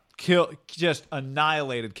that out. Just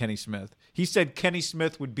annihilated Kenny Smith. He said Kenny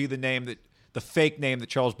Smith would be the fake name that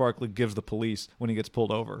Charles Barkley gives the police when he gets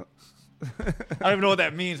pulled over. I don't even know what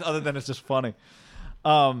that means other than it's just funny.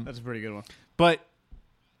 That's a pretty good one. But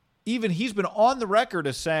even he's been on the record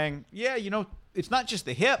as saying, yeah, it's not just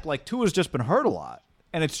the hip. Like, Tua's just been hurt a lot.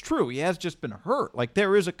 And it's true. He has just been hurt. Like,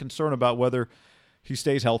 there is a concern about whether he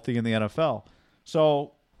stays healthy in the NFL.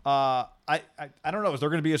 So, I don't know. Is there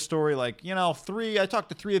going to be a story like, I talked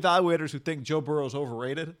to 3 evaluators who think Joe Burrow's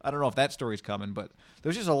overrated. I don't know if that story's coming, but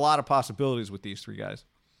there's just a lot of possibilities with these 3 guys.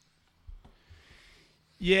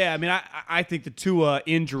 Yeah, I mean, I think the Tua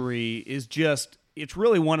injury is just, it's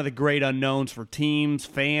really one of the great unknowns for teams,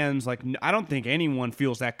 fans. Like, I don't think anyone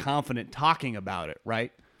feels that confident talking about it,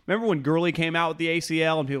 right? Remember when Gurley came out with the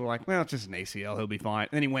ACL and people were like, well, it's just an ACL, he'll be fine.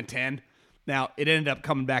 And then he went 10. Now, it ended up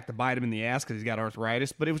coming back to bite him in the ass because he's got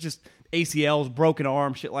arthritis, but it was just ACLs, broken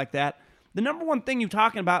arm, shit like that. The number one thing you're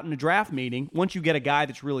talking about in a draft meeting, once you get a guy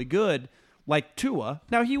that's really good, like Tua,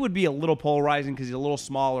 now he would be a little polarizing because he's a little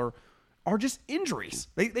smaller, are just injuries.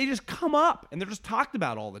 They just come up, and they're just talked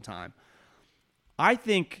about all the time. I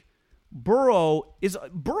think Burrow's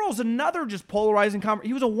another just polarizing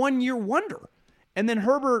he was a one-year wonder. And then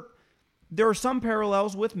Herbert, there are some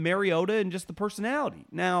parallels with Mariota and just the personality.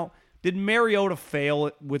 Now, did Mariota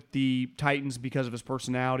fail with the Titans because of his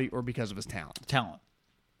personality or because of his talent? Talent.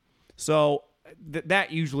 So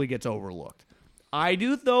that usually gets overlooked. I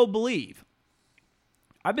do, though, believe,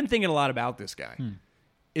 I've been thinking a lot about this guy.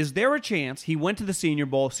 Is there a chance he went to the Senior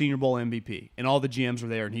Bowl MVP, and all the GMs were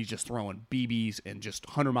there, and he's just throwing BBs and just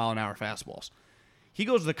 100-mile-an-hour fastballs? He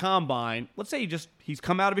goes to the Combine. Let's say he's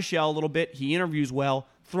come out of his shell a little bit. He interviews well,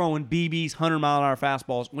 throwing BBs, 100-mile-an-hour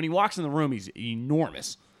fastballs. When he walks in the room, he's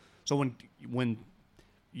enormous. So when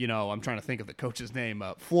I'm trying to think of the coach's name,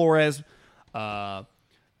 Flores,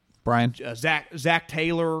 Brian, Zach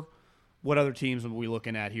Taylor. What other teams are we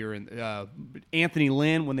looking at here? And Anthony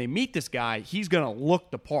Lynn, when they meet this guy, he's going to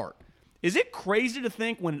look the part. Is it crazy to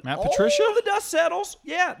think when Matt Patricia? all the dust settles?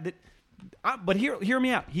 Yeah. But hear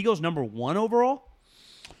me out. He goes number 1 overall?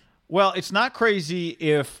 Well, it's not crazy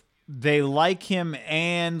if they like him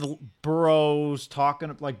and Burrow's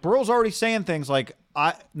talking. Like, Burrow's already saying things like,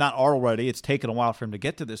 not already, it's taken a while for him to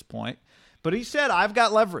get to this point. But he said, I've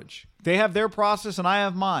got leverage. They have their process and I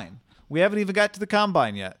have mine. We haven't even got to the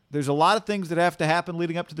Combine yet. There's a lot of things that have to happen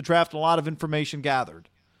leading up to the draft and a lot of information gathered.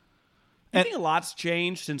 You think a lot's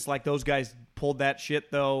changed since, like, those guys pulled that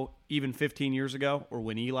shit, though, even 15 years ago, or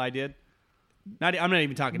when Eli did? I'm not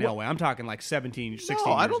even talking Elway. I'm talking like 16 years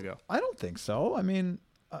ago. I don't think so. I mean,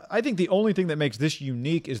 I think the only thing that makes this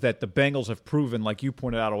unique is that the Bengals have proven, like you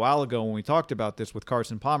pointed out a while ago when we talked about this with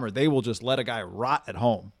Carson Palmer, they will just let a guy rot at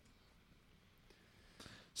home.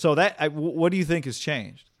 So what do you think has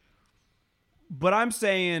changed? But I'm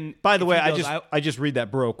saying, by the way, I just read that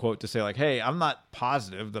Burrow quote to say, like, hey, I'm not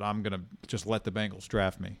positive that I'm going to just let the Bengals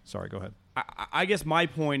draft me. Sorry, go ahead. I guess my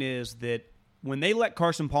point is that when they let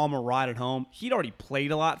Carson Palmer ride at home, he'd already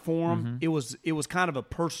played a lot for him. Mm-hmm. It was kind of a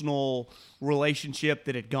personal relationship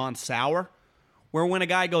that had gone sour, where when a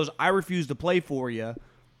guy goes, I refuse to play for you,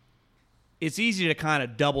 it's easy to kind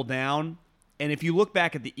of double down. And if you look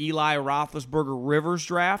back at the Eli Roethlisberger Rivers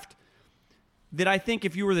draft, that I think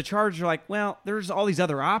if you were the Chargers, you're like, well, there's all these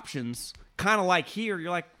other options. Kind of like here, you're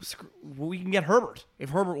like, we can get Herbert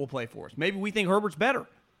if Herbert will play for us. Maybe we think Herbert's better,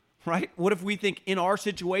 right? What if we think in our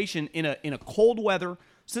situation, in a cold weather,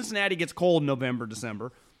 Cincinnati gets cold in November,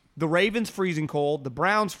 December, the Ravens freezing cold, the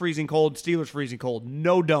Browns freezing cold, Steelers freezing cold,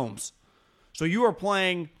 no domes. So you are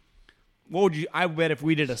playing, I bet if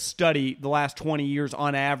we did a study the last 20 years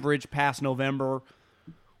on average past November,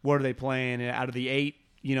 what are they playing out of the 8,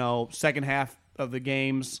 second half of the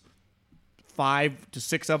games, 5 to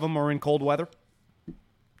 6 of them are in cold weather.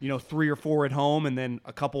 3 or 4 at home, and then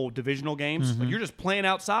a couple divisional games. Mm-hmm. Like, you're just playing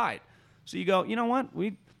outside. So you go, you know what?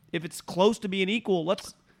 If it's close to being equal,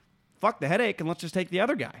 let's fuck the headache and let's just take the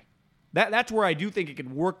other guy. That's where I do think it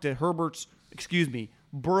could work to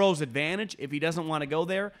Burrow's advantage if he doesn't want to go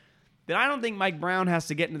there. Then I don't think Mike Brown has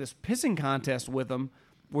to get into this pissing contest with him,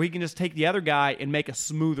 where he can just take the other guy and make a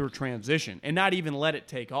smoother transition and not even let it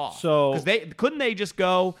take off. So, because couldn't they just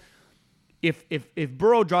go, if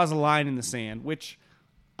Burrow draws a line in the sand, which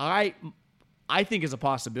I think is a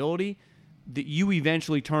possibility, that you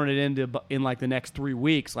eventually turn it in like the next 3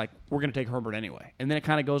 weeks, like, we're going to take Herbert anyway, and then it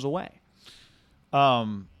kind of goes away.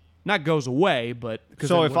 Not goes away, but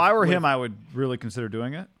so if I were him, I would really consider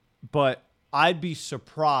doing it. but I'd be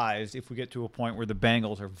surprised if we get to a point where the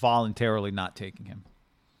Bengals are voluntarily not taking him.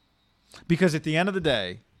 Because at the end of the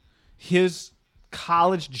day, his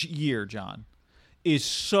college year, John, is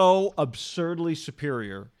so absurdly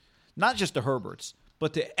superior, not just to Herbert's,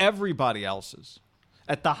 but to everybody else's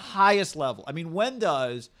at the highest level. I mean, when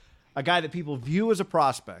does a guy that people view as a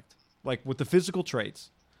prospect, like with the physical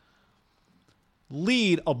traits,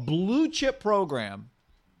 lead a blue chip program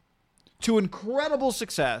to incredible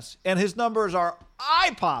success, and his numbers are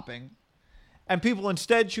eye-popping, and people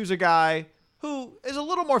instead choose a guy who is a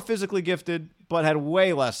little more physically gifted but had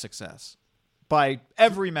way less success by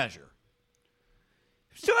every measure?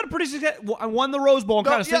 Still had a pretty success. I won the Rose Bowl and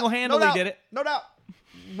kind of single-handedly did it. No doubt.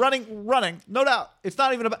 Running, no doubt. It's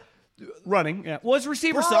not even about running. Yeah. Well, his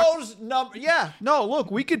receiver sucks. Burrow's number. Yeah. No, look,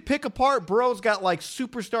 we could pick apart. Burrow's got like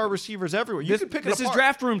superstar receivers everywhere. You could pick it apart. This is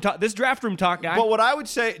draft room talk. This draft room talk, guy. But what I would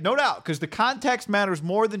say, no doubt, because the context matters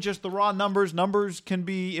more than just the raw numbers. Numbers can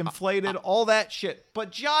be inflated, all that shit.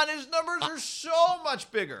 But John, his numbers are so much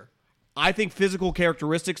bigger. I think physical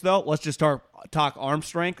characteristics, though. Let's just talk arm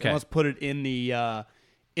strength. Okay. And let's put it in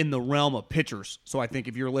the realm of pitchers. So I think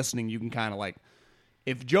if you're listening, you can kind of like,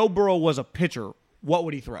 if Joe Burrow was a pitcher, what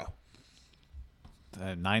would he throw?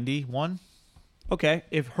 91? Okay.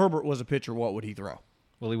 If Herbert was a pitcher, what would he throw?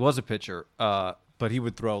 Well, he was a pitcher, but he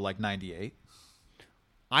would throw like 98.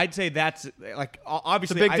 I'd say that's like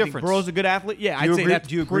obviously. It's a big I difference. think Burrow's a good athlete. Yeah, I'd say that's.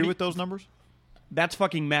 Do you agree with those numbers? That's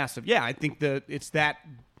fucking massive. Yeah, I think it's that.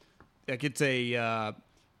 Like it's a.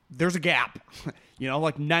 There's a gap,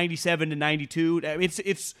 like 97 to 92.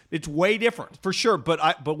 It's way different for sure.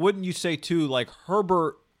 But wouldn't you say too, like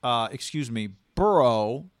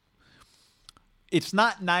Burrow? It's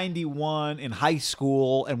not 91 in high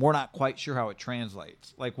school, and we're not quite sure how it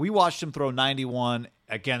translates. Like we watched him throw 91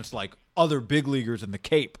 against like other big leaguers in the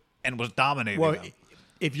Cape and was dominating them.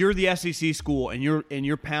 If you're the SEC school and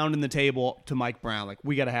you're pounding the table to Mike Brown, like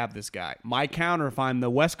we got to have this guy. My counter, if I'm the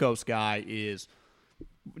West Coast guy, is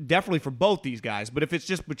definitely for both these guys. But if it's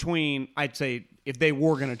just between, I'd say if they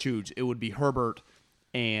were going to choose, it would be Herbert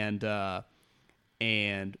and Burrow.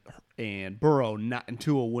 And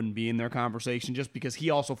Tua wouldn't be in their conversation just because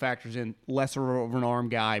he also factors in lesser of an arm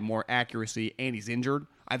guy, more accuracy, and he's injured.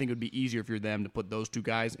 I think it would be easier for them to put those two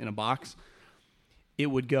guys in a box. It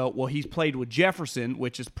would go, well, he's played with Jefferson,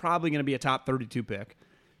 which is probably going to be a top 32 pick.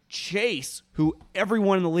 Chase, who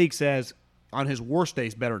everyone in the league says on his worst day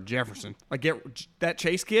is better than Jefferson. Like that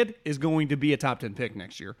Chase kid is going to be a top 10 pick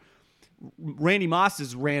next year. Randy Moss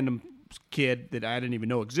is a random kid that I didn't even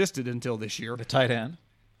know existed until this year. The tight end?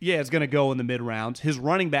 Yeah, it's going to go in the mid rounds. His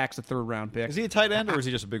running back's a third-round pick. Is he a tight end or is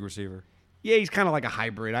he just a big receiver? Yeah, he's kind of like a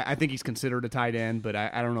hybrid. I think he's considered a tight end, but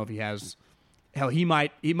I don't know if he has. Hell, he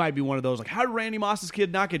might be one of those like, how did Randy Moss's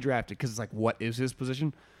kid not get drafted? Because it's like, what is his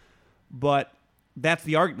position? But that's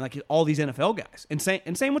the argument. Like all these NFL guys, and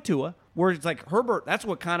same with Tua, where it's like Herbert. That's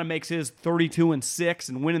what kind of makes his 32-6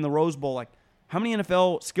 and winning the Rose Bowl. Like, how many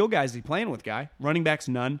NFL skill guys is he playing with? Guy, running backs,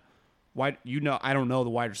 none. I don't know the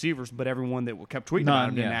wide receivers, but everyone that kept tweeting about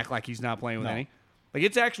him didn't act like he's not playing with any. Like,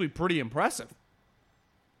 it's actually pretty impressive.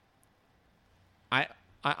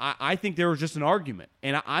 I think there was just an argument.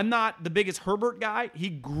 And I'm not the biggest Herbert guy. He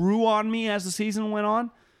grew on me as the season went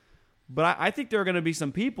on. But I think there are going to be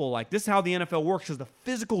some people, like, this is how the NFL works, is the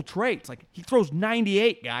physical traits. Like, he throws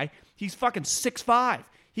 98, guy. He's fucking 6'5".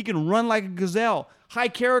 He can run like a gazelle. High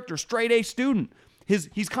character, straight A student.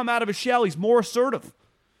 He's come out of his shell. He's more assertive.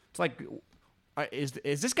 It's like,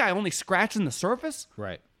 is this guy only scratching the surface?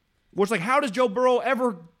 Right. Well, it's like, how does Joe Burrow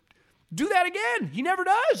ever do that again? He never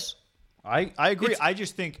does. I agree. I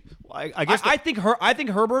just think I think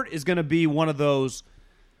Herbert is going to be one of those.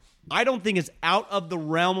 I don't think it's out of the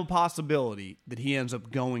realm of possibility that he ends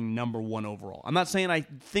up going number 1 overall. I'm not saying I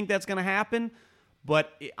think that's going to happen,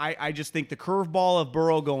 but I just think the curveball of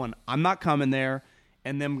Burrow going, I'm not coming there,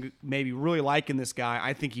 and them maybe really liking this guy.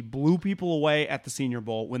 I think he blew people away at the Senior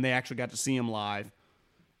Bowl when they actually got to see him live.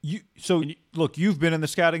 Look, you've been in the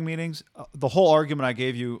scouting meetings. The whole argument I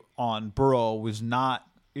gave you on Burrow was not.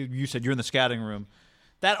 You said you're in the scouting room.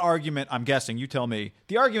 That argument, I'm guessing, you tell me,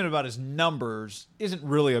 the argument about his numbers isn't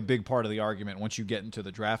really a big part of the argument once you get into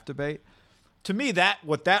the draft debate. To me,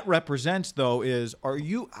 what that represents, though, is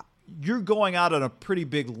you're going out on a pretty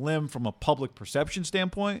big limb from a public perception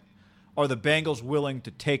standpoint. Are the Bengals willing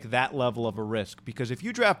to take that level of a risk? Because if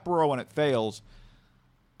you draft Burrow and it fails,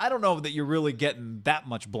 I don't know that you're really getting that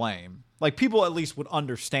much blame. Like, people at least would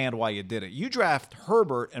understand why you did it. You draft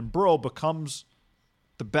Herbert and Burrow becomes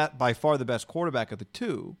by far the best quarterback of the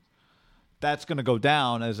two. That's going to go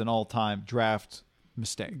down as an all-time draft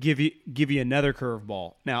mistake. Give you another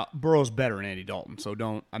curveball. Now, Burrow's better than Andy Dalton, so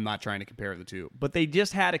I'm not trying to compare the two. But they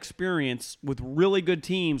just had experience with really good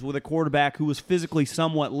teams with a quarterback who was physically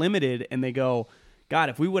somewhat limited, and they go, God,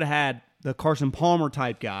 if we would have had the Carson Palmer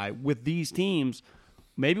type guy with these teams,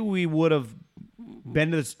 maybe we would have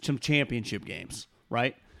been to some championship games,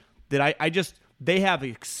 right? They have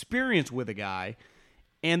experience with a guy.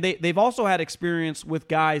 And they've also had experience with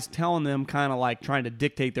guys telling them kind of like trying to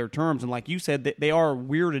dictate their terms. And like you said, they are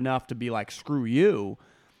weird enough to be like, screw you.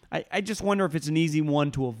 I just wonder if it's an easy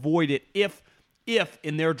one to avoid it if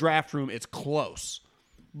in their draft room it's close.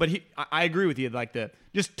 But I agree with you. Like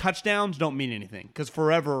just touchdowns don't mean anything because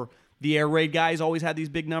forever the air raid guys always had these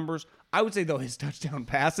big numbers. I would say, though, his touchdown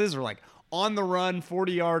passes are like on the run,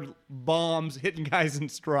 40-yard bombs, hitting guys in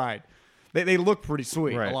stride. They look pretty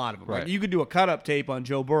sweet, right, a lot of them. right. Like you could do a cut-up tape on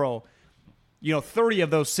Joe Burrow. 30 of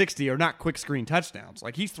those 60 are not quick screen touchdowns.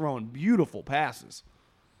 Like he's throwing beautiful passes.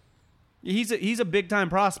 He's a big-time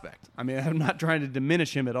prospect. I mean, I'm not trying to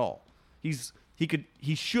diminish him at all.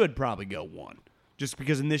 He should probably go one just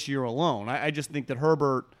because in this year alone. I just think that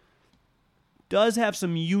Herbert does have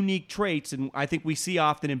some unique traits, and I think we see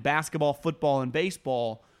often in basketball, football, and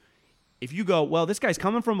baseball. If you go, well, this guy's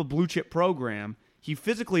coming from a blue-chip program. He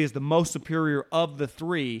physically is the most superior of the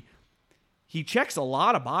three. He checks a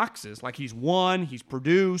lot of boxes. Like he's won, he's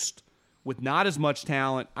produced with not as much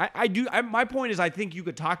talent. My point is I think you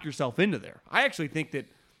could talk yourself into there. I actually think that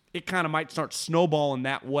it kind of might start snowballing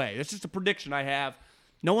that way. That's just a prediction I have.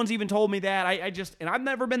 No one's even told me that. And I've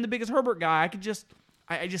never been the biggest Herbert guy.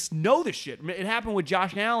 I just know this shit. It happened with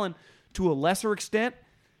Josh Allen to a lesser extent,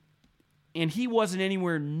 and he wasn't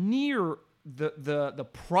anywhere near the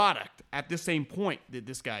product at the same point that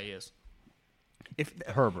this guy is. If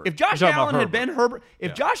Josh Allen had been Herbert,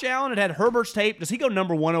 Josh Allen had Herbert's tape, does he go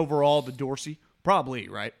number 1 overall to Dorsey? Probably,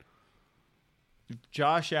 right? If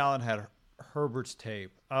Josh Allen had Herbert's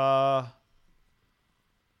tape, guy's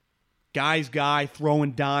guy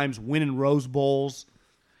throwing dimes, winning Rose Bowls.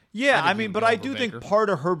 Yeah, but I do think part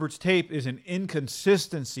of Herbert's tape is an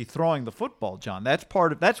inconsistency throwing the football, John. That's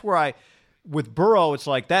where with Burrow, it's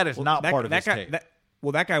like that is not part of his tape.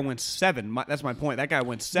 That guy went 7. That's my point. That guy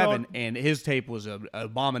went 7, and his tape was an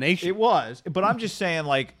abomination. It was, but I'm just saying,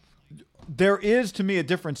 like, there is to me a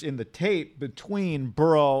difference in the tape between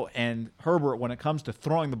Burrow and Herbert when it comes to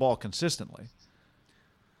throwing the ball consistently.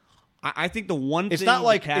 I think the one thing it's not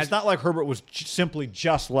like Herbert was simply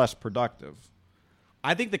just less productive.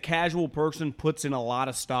 I think the casual person puts in a lot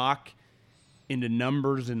of stock into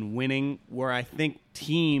numbers and winning, where I think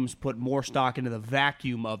teams put more stock into the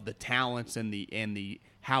vacuum of the talents and the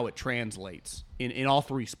how it translates in all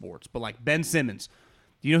three sports. But like Ben Simmons,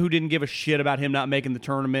 do you know who didn't give a shit about him not making the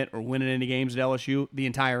tournament or winning any games at LSU? The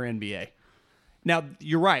entire NBA. Now,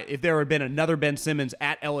 you're right. If there had been another Ben Simmons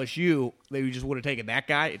at LSU, they just would have taken that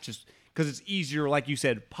guy. It's just because it's easier, like you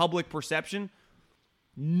said, public perception.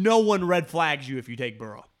 No one red flags you if you take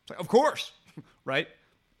Burrow. It's like, of course, right?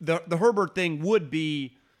 The Herbert thing would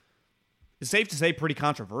be, it's safe to say, pretty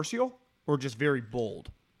controversial or just very bold?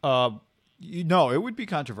 No, it would be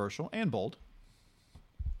controversial and bold.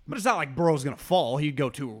 But it's not like Burrow's going to fall. He'd go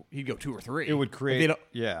 2 or 3. It would create,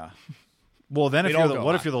 yeah. Well, then if you're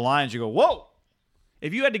the Lions, you go, whoa.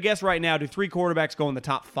 If you had to guess right now, do 3 quarterbacks go in the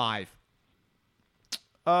top 5?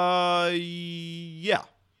 Yeah.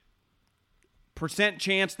 Percent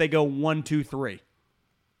chance they go 1, 2, 3.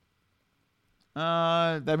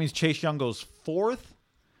 That means Chase Young goes 4th.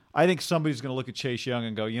 I think somebody's going to look at Chase Young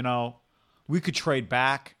and go, we could trade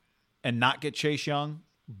back and not get Chase Young,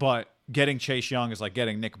 but getting Chase Young is like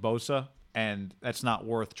getting Nick Bosa, and that's not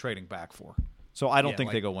worth trading back for. So I don't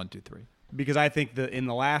think they go 1, 2, 3. Because I think that in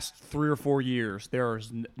the last 3 or 4 years,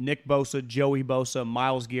 there's Nick Bosa, Joey Bosa,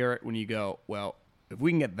 Myles Garrett, when you go, well, if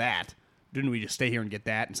we can get that, didn't we just stay here and get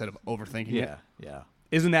that instead of overthinking it? Yeah.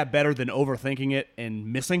 Isn't that better than overthinking it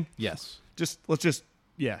and missing? Yes.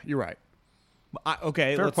 Yeah, you're right.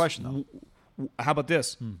 Okay. Fair question, though. How about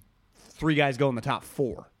this? 3 guys go in the top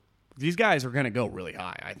 4. These guys are going to go really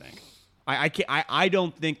high, I think. I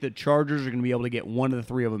don't think the Chargers are going to be able to get one of the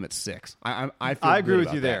 3 of them at 6. I agree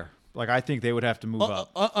with you there. Like, I think they would have to move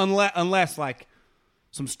up. Unless, like,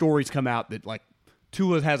 some stories come out that, like,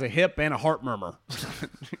 Tua has a hip and a heart murmur.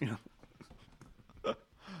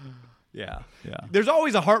 Yeah. There's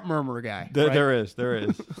always a heart murmur guy. Right? There is.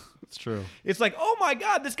 It's true. It's like, oh my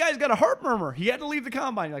God, this guy's got a heart murmur. He had to leave the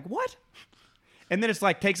combine. You're like, what? And then it's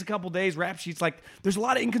like, takes a couple days, rap sheets like, there's a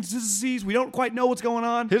lot of inconsistencies. We don't quite know what's going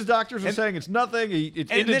on. His doctors are saying it's nothing. It's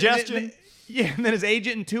indigestion. And then his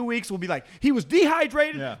agent in 2 weeks will be like, he was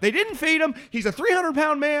dehydrated. Yeah. They didn't feed him. He's a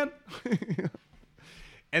 300-pound man.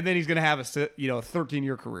 and then he's going to have a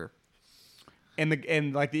 13-year career. And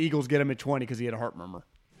the Eagles get him at 20 because he had a heart murmur.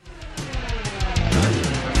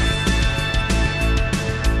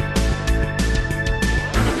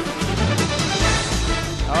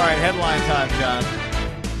 All right, headline time, John.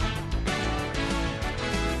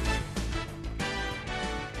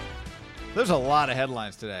 There's a lot of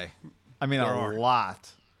headlines today. I mean, There a are. lot.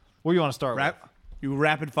 What do you want to start with? You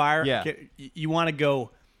rapid fire? Yeah. You want to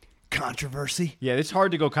go controversy? Yeah, it's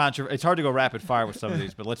hard to go It's hard to go rapid fire with some of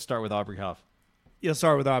these, but let's start with Aubrey Huff. You'll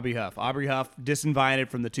start with Aubrey Huff. Aubrey Huff disinvited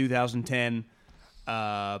from the 2010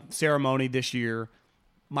 ceremony this year.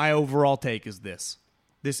 My overall take is this.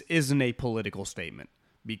 This isn't a political statement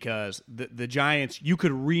because the Giants, you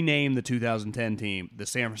could rename the 2010 team the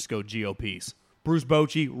San Francisco GOPs. Bruce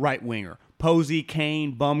Bochy, right winger. Posey,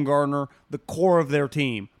 Kane, Bumgarner, the core of their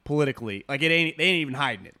team politically. Like they ain't even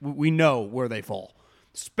hiding it. We know where they fall,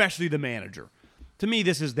 especially the manager. To me,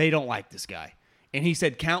 they don't like this guy. And he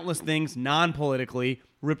said countless things non-politically,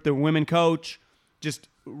 ripped their women coach, just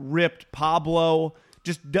ripped Pablo,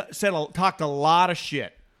 just talked a lot of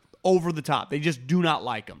shit over the top. They just do not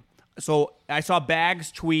like him. So I saw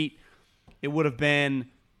Bags tweet, it would have been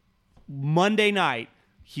Monday night.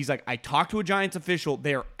 He's like, I talked to a Giants official.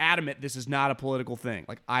 They're adamant this is not a political thing.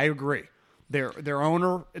 Like, I agree. Their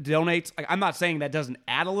owner donates. I'm not saying that doesn't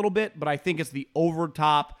add a little bit, but I think it's the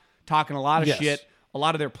over-top talking a lot of shit. A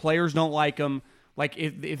lot of their players don't like him. Like,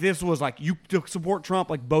 if this was like, you support Trump,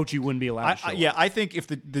 like, Bochy wouldn't be allowed to show up. I think if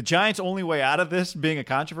the Giants' only way out of this being a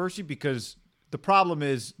controversy, because the problem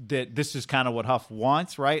is that this is kind of what Huff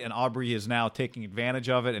wants, right? And Aubrey is now taking advantage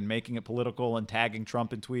of it and making it political and tagging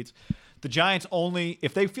Trump in tweets. The Giants only,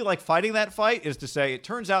 if they feel like fighting that fight, is to say, it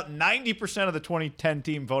turns out 90% of the 2010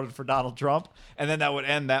 team voted for Donald Trump, and then that would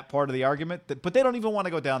end that part of the argument. But they don't even want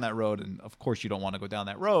to go down that road, and of course you don't want to go down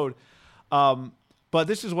that road. But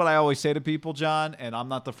this is what I always say to people, John, and I'm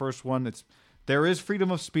not the first one. There is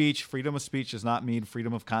freedom of speech. Freedom of speech does not mean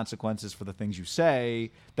freedom of consequences for the things you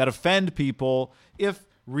say that offend people if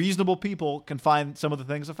reasonable people can find some of the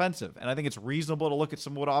things offensive. And I think it's reasonable to look at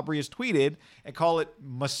some of what Aubrey has tweeted and call it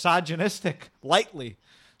misogynistic lightly.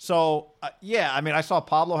 So, I mean, I saw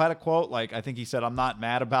Pablo had a quote. Like, I think he said, I'm not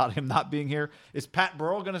mad about him not being here. Is Pat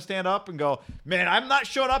Burrell going to stand up and go, man, I'm not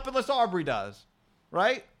showing up unless Aubrey does?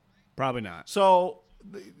 Right? Probably not. So,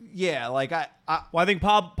 yeah, like well, I think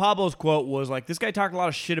Pablo's quote was like, this guy talked a lot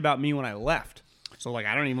of shit about me when I left. So, like,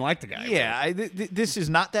 I don't even like the guy. Yeah, this is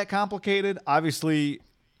not that complicated. Obviously,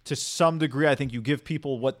 to some degree, I think you give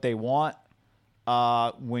people what they want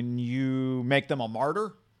when you make them a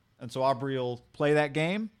martyr. And so Aubrey will play that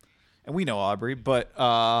game. And we know Aubrey. But,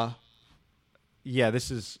 I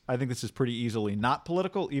think this is pretty easily not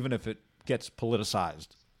political, even if it gets politicized.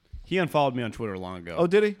 He unfollowed me on Twitter long ago. Oh,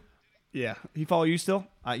 did he? Yeah. He follow you still?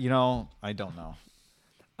 I don't know.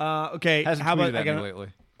 Okay. Hasn't how tweeted about at me lately.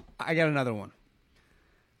 I got another one.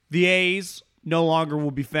 The A's no longer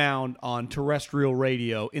will be found on terrestrial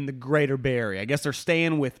radio in the greater Bay Area. I guess they're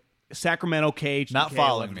staying with Sacramento Cage. Not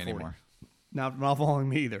following me anymore. Not following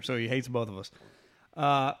me either, so he hates both of us.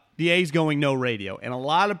 The A's going no radio, and a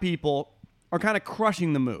lot of people are kind of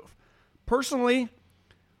crushing the move. Personally,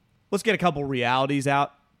 let's get a couple realities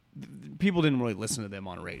out. People didn't really listen to them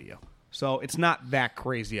on radio, so it's not that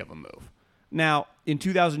crazy of a move. Now, in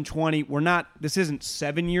 2020, this isn't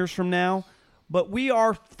 7 years from now, but we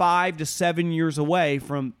are 5 to 7 years away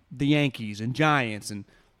from the Yankees and Giants. And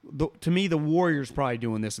to me, the Warriors probably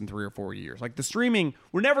doing this in 3 or 4 years. Like the streaming,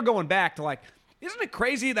 we're never going back to like, isn't it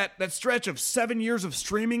crazy that stretch of 7 years of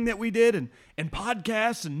streaming that we did and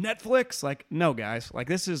podcasts and Netflix? Like, no, guys, like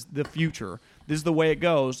this is the future. This is the way it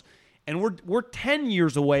goes. And we're 10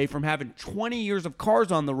 years away from having 20 years of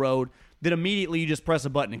cars on the road that immediately you just press a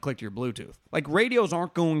button and click to your Bluetooth. Like radios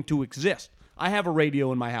aren't going to exist. I have a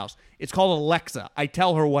radio in my house. It's called Alexa. I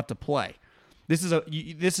tell her what to play. This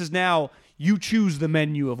is now you choose the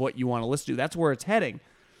menu of what you want to listen to. That's where it's heading.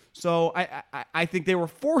 So I think they were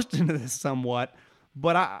forced into this somewhat,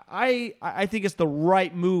 but I think it's the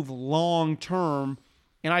right move long term.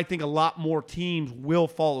 And I think a lot more teams will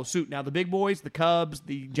follow suit. Now, the big boys, the Cubs,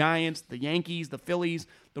 the Giants, the Yankees, the Phillies,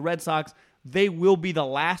 the Red Sox, they will be the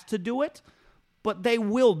last to do it, but they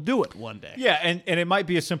will do it one day. Yeah, and it might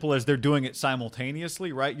be as simple as they're doing it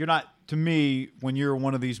simultaneously, right? You're not, to me, when you're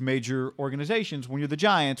one of these major organizations, when you're the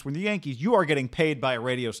Giants, when you're the Yankees, you are getting paid by a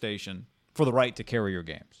radio station for the right to carry your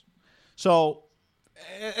games. So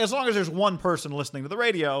as long as there's one person listening to the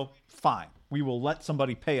radio, fine. We will let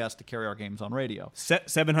somebody pay us to carry our games on radio.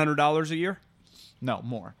 $700 a year? No,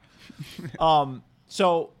 more. I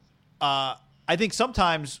I think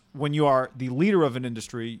sometimes when you are the leader of an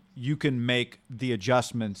industry, you can make the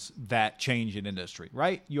adjustments that change an industry,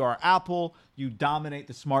 right? You are Apple, you dominate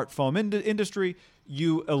the smartphone industry,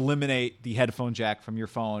 you eliminate the headphone jack from your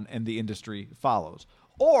phone, and the industry follows.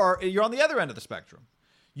 Or you're on the other end of the spectrum.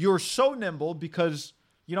 You're so nimble because,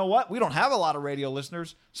 you know what? We don't have a lot of radio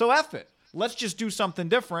listeners, so F it. Let's just do something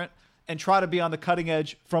different and try to be on the cutting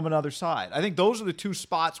edge from another side. I think those are the two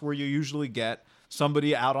spots where you usually get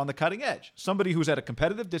somebody out on the cutting edge, somebody who's at a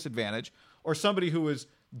competitive disadvantage, or somebody who is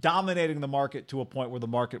dominating the market to a point where the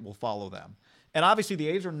market will follow them. And obviously the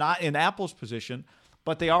A's are not in Apple's position,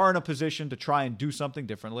 but they are in a position to try and do something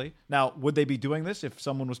differently. Now, would they be doing this if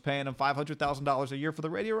someone was paying them $500,000 a year for the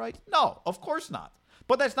radio rights? No, of course not.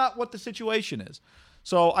 But that's not what the situation is.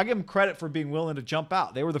 So I give them credit for being willing to jump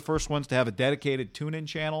out. They were the first ones to have a dedicated tune-in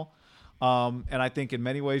channel. And I think in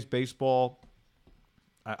many ways, baseball,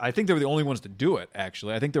 I think they were the only ones to do it,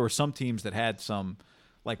 actually. I think there were some teams that had some,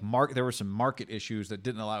 there were some market issues that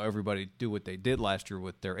didn't allow everybody to do what they did last year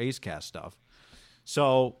with their A's Cast stuff.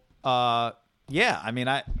 So, yeah, I mean,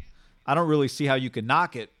 I don't really see how you could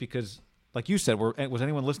knock it because, like you said, was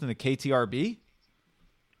anyone listening to KTRB?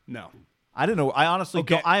 No. I didn't know. I honestly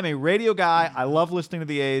don't. I'm a radio guy. I love listening to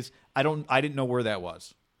the A's. I didn't know where that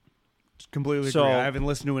was. Completely agree. I haven't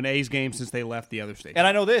listened to an A's game since they left the other station. And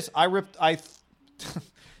I know this.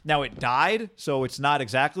 Now it died, so it's not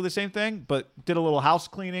exactly the same thing, but did a little house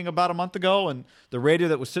cleaning about a month ago, and the radio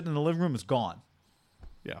that was sitting in the living room is gone.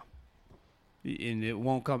 Yeah. And it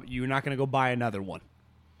won't come. You're not going to go buy another one,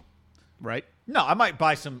 right? No, I might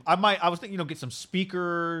buy some. I was thinking, get some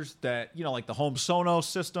speakers that, like the home Sonos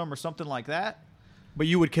system or something like that. But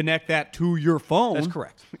you would connect that to your phone. That's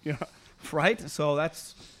correct. Yeah. Right? So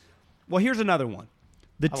that's. Well, here's another one.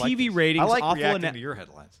 The TV this. ratings. I like reacting to your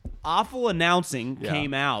headlines. Awful announcing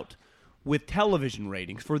came out with television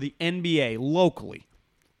ratings for the NBA locally.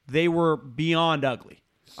 They were beyond ugly.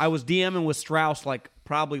 I was DMing with Strauss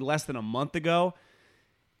probably less than a month ago,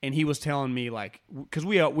 and he was telling me because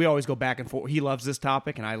we always go back and forth. He loves this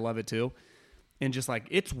topic, and I love it too. And just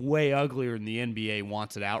it's way uglier than the NBA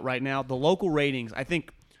wants it out right now. The local ratings, I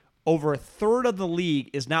think, over a third of the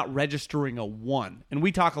league is not registering a 1. And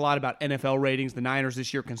we talk a lot about NFL ratings, the Niners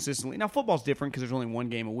this year consistently. Now, football's different because there's only one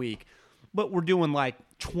game a week. But we're doing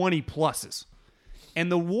 20 pluses.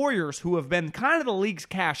 And the Warriors, who have been kind of the league's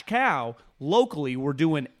cash cow, locally were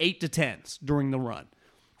doing 8 to 10s during the run.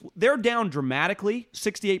 They're down dramatically,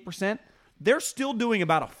 68%. They're still doing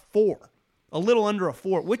about a 4, a little under a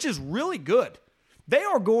 4, which is really good. They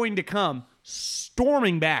are going to come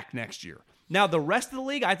storming back next year. Now, the rest of the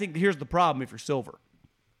league, I think here's the problem if you're Silver.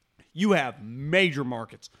 You have major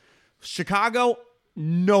markets. Chicago,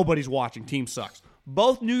 nobody's watching. Team sucks.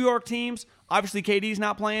 Both New York teams, obviously KD's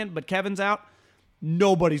not playing, but Kevin's out.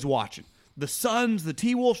 Nobody's watching. The Suns, the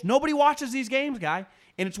T-Wolves, nobody watches these games, guy.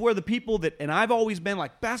 And it's where the people that, and I've always been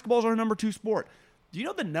basketball's our number 2 sport. Do you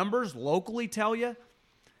know the numbers locally tell you?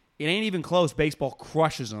 It ain't even close. Baseball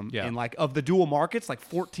crushes them. Yeah. And of the dual markets,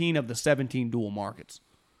 14 of the 17 dual markets.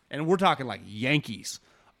 And we're talking Yankees.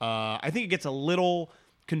 I think it gets a little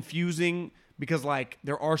confusing because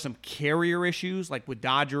there are some carrier issues with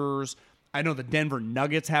Dodgers. I know the Denver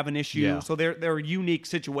Nuggets have an issue. Yeah. So there are unique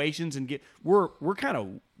situations and we're kind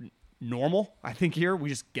of normal, I think, here. We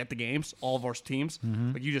just get the games, all of our teams.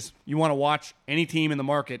 Mm-hmm. You want to watch any team in the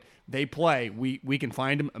market, they play. We can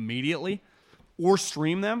find them immediately or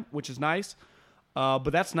stream them, which is nice. But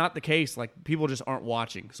that's not the case. People just aren't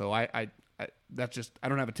watching. So that's just, I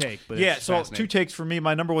don't have a take. But yeah, it's so 2 takes for me.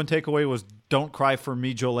 My number 1 takeaway was don't cry for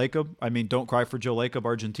me, Joe Lacob. Don't cry for Joe Lacob,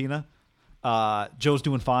 Argentina. Joe's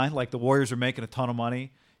doing fine. The Warriors are making a ton of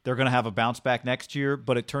money. They're going to have a bounce back next year,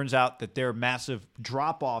 but it turns out that their massive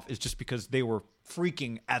drop-off is just because they were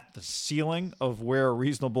freaking at the ceiling of where a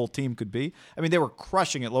reasonable team could be. They were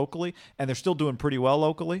crushing it locally, and they're still doing pretty well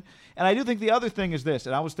locally. And I do think the other thing is this,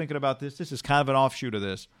 and I was thinking about this. This is kind of an offshoot of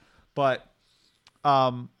this, but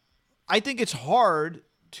I think it's hard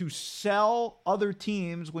to sell other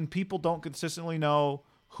teams when people don't consistently know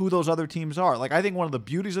who those other teams are. I think one of the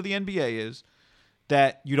beauties of the NBA is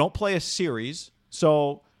that you don't play a series.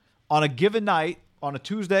 So on a given night, on a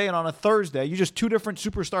Tuesday and on a Thursday, you just 2 different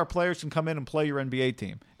superstar players can come in and play your NBA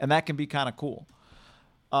team. And that can be kind of cool.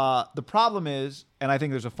 The problem is, and I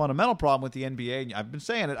think there's a fundamental problem with the NBA, and I've been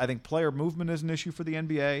saying it, I think player movement is an issue for the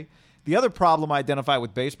NBA. The other problem I identified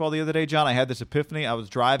with baseball the other day, John, I had this epiphany. I was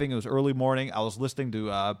driving. It was early morning. I was listening to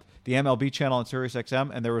the MLB channel on SiriusXM,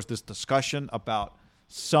 and there was this discussion about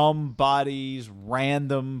somebody's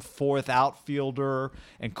random 4th outfielder,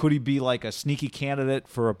 and could he be a sneaky candidate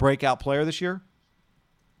for a breakout player this year?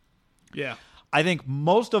 Yeah. I think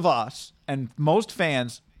most of us and most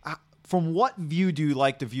fans, from what view do you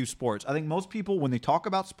like to view sports? I think most people, when they talk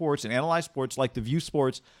about sports and analyze sports, like to view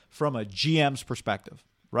sports from a GM's perspective,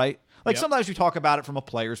 right? Like sometimes you talk about it from a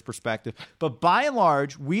player's perspective, but by and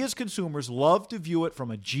large, we as consumers love to view it from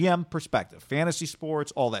a GM perspective. Fantasy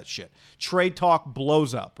sports, all that shit. Trade talk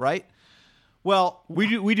blows up, right? Well,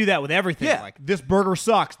 we do that with everything. Yeah. Like, this burger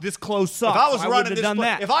sucks. This clothes sucks. if I was running wouldn't this, have done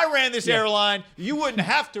that. if I ran this airline, you wouldn't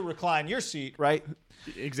have to recline your seat, right?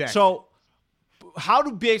 Exactly. So, how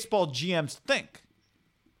do baseball GMs think?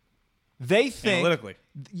 They think Analytically.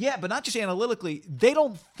 Yeah, but not just analytically. They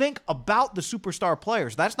don't think about the superstar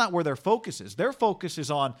players. That's not where their focus is. Their focus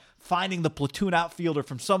is on finding the platoon outfielder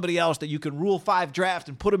from somebody else that you can Rule 5 draft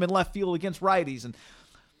and put him in left field against righties. And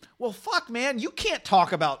well, fuck, man, you can't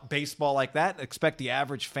talk about baseball like that and expect the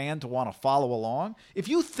average fan to want to follow along. If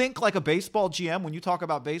you think like a baseball GM when you talk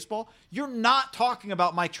about baseball, you're not talking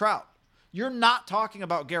about Mike Trout. You're not talking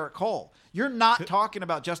about Garrett Cole. You're not talking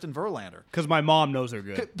about Justin Verlander. Because my mom knows they're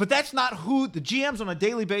good. But that's not who the GMs on a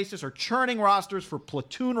daily basis are churning rosters for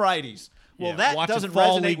platoon righties. Well, Yeah, that watching doesn't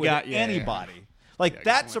fall resonate league with guy- yeah, anybody. Like,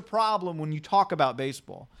 that's a problem when you talk about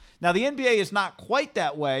baseball. Now, the NBA is not quite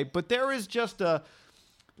that way, but there is just a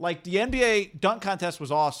 – like, the NBA dunk contest was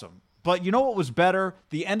awesome. But you know what was better?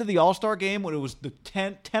 The end of the All-Star game when it was the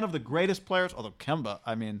 10 of the greatest players, although Kemba,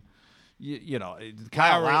 I mean – you know,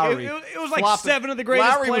 Kyle Lowry. It was like 7 of the greatest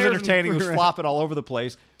Lowry players. was entertaining. He was flopping all over the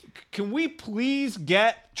place. Can we please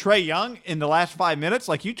get Trae Young in the last 5 minutes?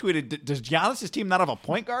 Like you tweeted, does Giannis' team not have a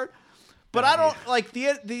point guard? But I don't like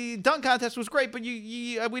the dunk contest was great, but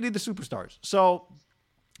we need the superstars. So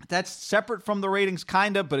that's separate from the ratings,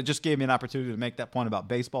 kind of. But it just gave me an opportunity to make that point about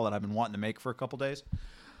baseball that I've been wanting to make for a couple days.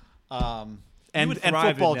 And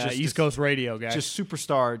football, just East Coast radio, guys. Just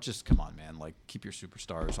superstar. Just come on, man. Like keep your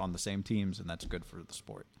superstars on the same teams, and that's good for the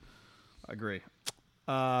sport. I agree.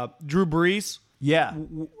 Drew Brees. Yeah,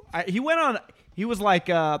 He went on. He was like,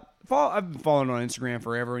 I've been following him on Instagram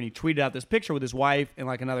forever, and he tweeted out this picture with his wife and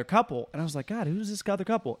like another couple, and I was like, God, who's this other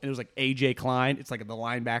couple? And it was like AJ Klein. It's like the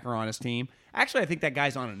linebacker on his team. Actually, I think that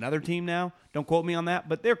guy's on another team now. Don't quote me on that,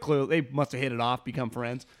 but they're clear. They must have hit it off, become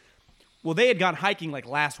friends. Well, they had gone hiking like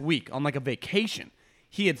last week on like a vacation.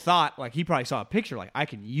 He had thought, like he probably saw a picture, like I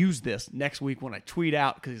can use this next week when I tweet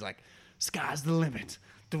out because he's like, sky's the limit.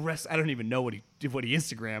 The rest, I don't even know what he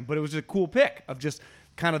Instagrammed, but it was just a cool pic of just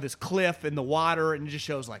kind of this cliff and the water, and it just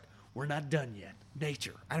shows like we're not done yet.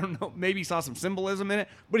 Nature. I don't know. Maybe he saw some symbolism in it,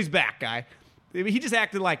 but he's back, guy. I mean, he just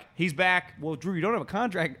acted like he's back. Well, Drew, you don't have a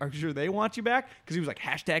contract. Are you sure they want you back? Because he was like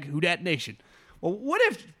 #WhoDatNation. Well, what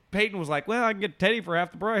if Peyton was like, well, I can get Teddy for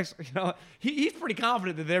half the price? You know, he's pretty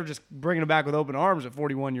confident that they're just bringing him back with open arms at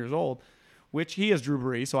 41 years old, which he is Drew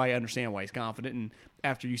Brees, so I understand why he's confident. And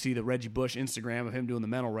after you see the Reggie Bush Instagram of him doing the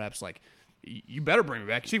mental reps, like, you better bring me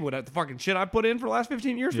back. See what the fucking shit I put in for the last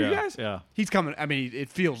 15 years for you guys? Yeah. He's coming. I mean, it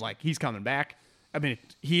feels like he's coming back. I mean,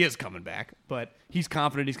 he is coming back, but he's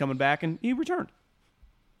confident he's coming back, and he returned.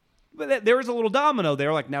 But there is a little domino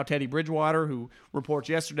there. Like now Teddy Bridgewater, who reports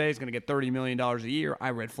yesterday is going to get $30 million a year.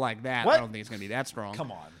 I red flag that. What? I don't think it's going to be that strong. come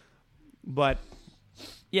on. But,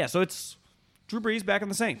 yeah, so it's Drew Brees back in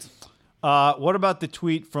the Saints. What about the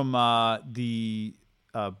tweet from the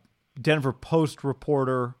Denver Post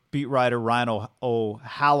reporter, beat writer Ryan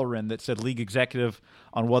O'Halloran that said league executive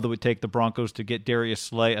on whether it would take the Broncos to get Darius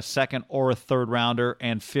Slay, a second or a third rounder,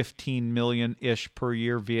 and $15 million-ish per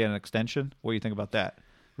year via an extension? What do you think about that?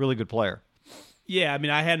 Really good player. Yeah, I mean,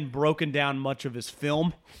 I hadn't broken down much of his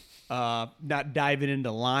film. Not diving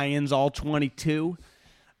into Lions all 22.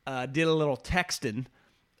 Did a little texting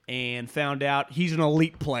and found out he's an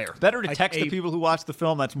elite player. Better to text the people who watch the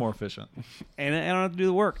film. That's more efficient. And I don't have to do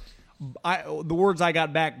the work. The words I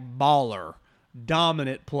got back, baller,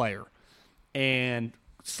 dominant player, and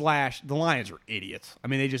 / the Lions are idiots. I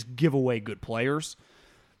mean, they just give away good players.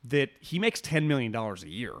 That he makes $10 million a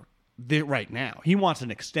year right now. He wants an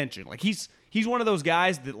extension. Like he's one of those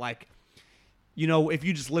guys that, like, you know, if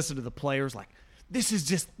you just listen to the players, like, this is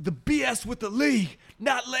just the BS with the league,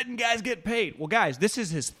 not letting guys get paid. Well, guys, this is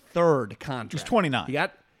his third contract. He's 29.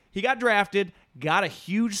 He got drafted, got a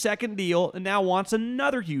huge second deal, and now wants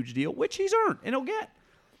another huge deal, which he's earned and he'll get.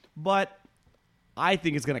 But I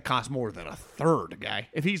think it's going to cost more than a third, guy.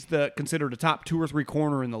 If he's considered a top 2 or 3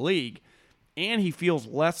 corner in the league, and he feels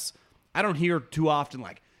less. I don't hear too often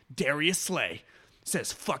like Darius Slay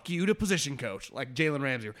says "fuck you" to position coach, like Jalen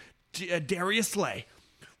Ramsey. Darius Slay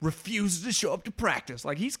refuses to show up to practice.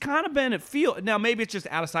 Like, he's kind of been at field. Now, maybe it's just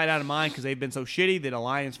out of sight, out of mind because they've been so shitty that a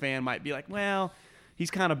Lions fan might be like, well,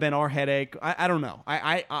 he's kind of been our headache. I don't know.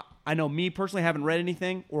 I know me personally haven't read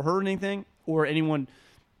anything or heard anything or anyone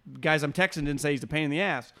guys I'm texting didn't say he's a pain in the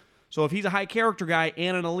ass. So if he's a high character guy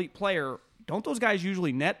and an elite player, don't those guys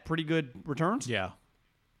usually net pretty good returns? Yeah.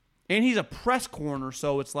 And he's a press corner,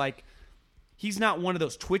 so it's like he's not one of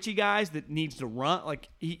those twitchy guys that needs to run. Like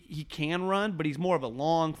he can run, but he's more of a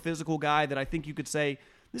long physical guy that I think you could say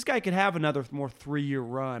this guy could have another more 3-year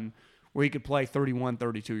run where he could play 31,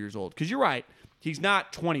 32 years old. Because you're right, he's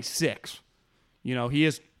not 26. He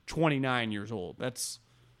is 29 years old. It's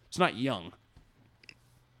not young.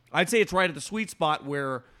 I'd say it's right at the sweet spot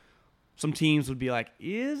where some teams would be like,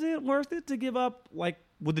 is it worth it to give up, like,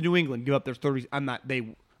 would the New England give up their 30,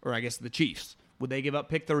 or I guess the Chiefs, would they give up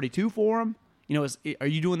pick 32 for him? Are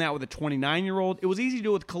you doing that with a 29-year-old? It was easy to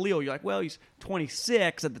do with Khalil. You're like, well, he's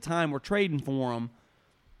 26 at the time we're trading for him.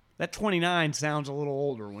 That 29 sounds a little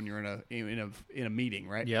older when you're in a meeting,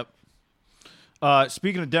 right? Yep.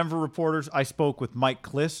 Speaking of Denver reporters, I spoke with Mike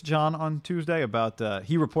Kliss, John, on Tuesday about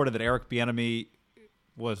he reported that Eric Bieniemy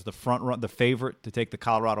was the favorite to take the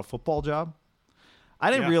Colorado football job.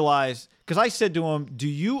 I didn't realize, because I said to him, do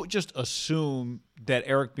you just assume that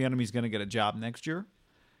Eric Bieniemy is going to get a job next year?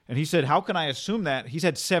 And he said, how can I assume that? He's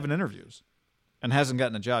had 7 interviews and hasn't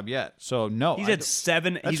gotten a job yet. So no. He's had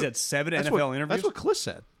 7 NFL interviews? That's what Kliss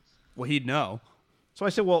said. Well, he'd know. So I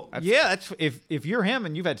said, well, that's if you're him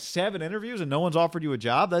and you've had 7 interviews and no one's offered you a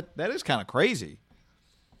job, that is kind of crazy.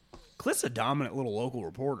 Kliss a dominant little local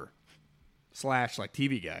reporter / like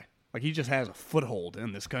TV guy. Like he just has a foothold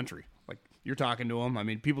in this country. Like you're talking to him. I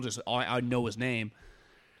mean, people just I know his name.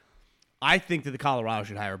 I think that the Colorado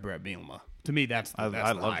should hire Brett Bielema. To me, that's I the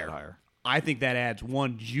love hire. that hire. I think that adds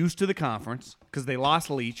one juice to the conference because they lost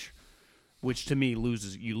Leach, which to me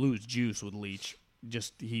you lose juice with Leach.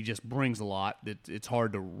 He just brings a lot that it's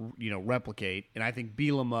hard to replicate, and I think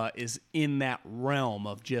Bielema is in that realm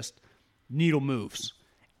of just needle moves.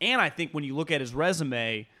 And I think when you look at his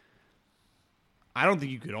resume, I don't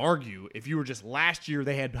think you could argue if you were just last year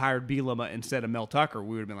they had hired Bielema instead of Mel Tucker,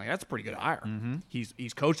 we would have been like, that's a pretty good hire. Mm-hmm.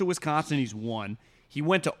 He's coached at Wisconsin, he's won. He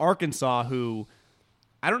went to Arkansas, who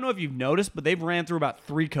I don't know if you've noticed, but they've ran through about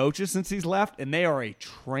 3 coaches since he's left, and they are a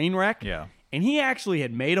train wreck. Yeah. And he actually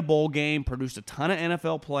had made a bowl game, produced a ton of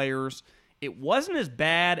NFL players. It wasn't as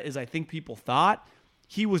bad as I think people thought.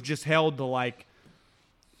 He was just held to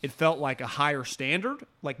it felt like a higher standard,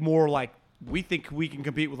 like more like we think we can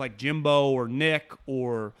compete with like Jimbo or Nick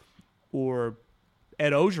or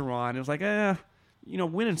Ed Ogeron. It was like,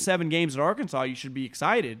 winning 7 games at Arkansas, you should be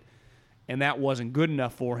excited. And that wasn't good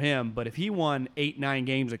enough for him. But if he won 8-9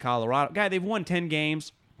 games at Colorado, they've won 10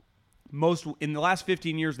 games. Most in the last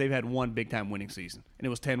 15 years, they've had one big-time winning season, and it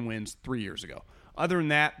was 10 wins 3 years ago. Other than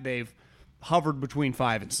that, they've hovered between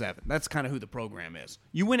 5 and 7. That's kind of who the program is.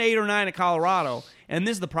 You win 8 or 9 at Colorado, and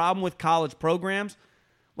this is the problem with college programs.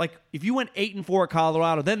 Like, if you went 8-4 at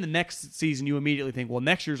Colorado, then the next season you immediately think, well,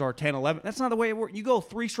 next year's our 10-11. That's not the way it works. You go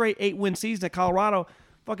 3 straight 8-win seasons at Colorado,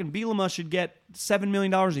 fucking Bielema should get $7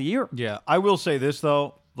 million a year. Yeah, I will say this,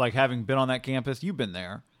 though, like having been on that campus, you've been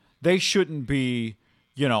there. They shouldn't be...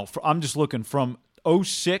 I'm just looking from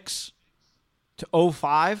 06 to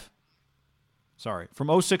 05. Sorry,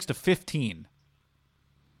 from 06 to 15.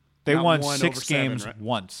 They won 6 games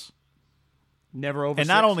once. Never over 6. And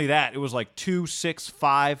not only that, it was like 2, 6,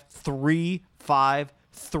 5, 3, 5,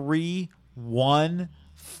 3, 1,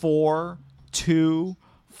 4, 2,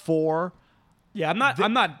 4. Yeah, I'm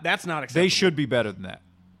not. That's not acceptable. They should be better than that.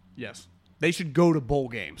 Yes, they should go to bowl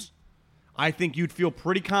games. I think you'd feel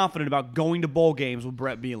pretty confident about going to bowl games with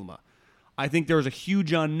Brett Bielema. I think there's a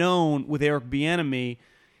huge unknown with Eric Bieniemy.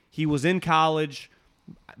 He was in college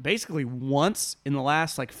basically once in the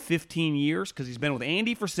last 15 years because he's been with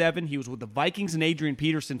Andy for 7. He was with the Vikings and Adrian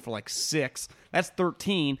Peterson for 6. That's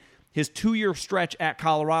 13. His 2-year stretch at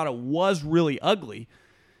Colorado was really ugly.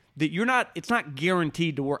 It's not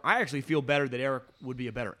guaranteed to work. I actually feel better that Eric would be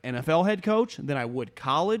a better NFL head coach than I would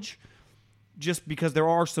college, just because there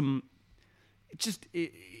are some.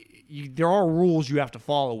 There are rules you have to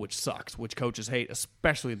follow, which sucks, which coaches hate,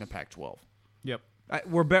 especially in the Pac-12. Yep.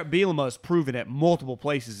 Where Bielema has proven at multiple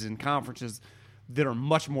places in conferences that are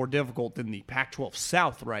much more difficult than the Pac-12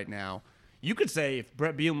 South right now. You could say if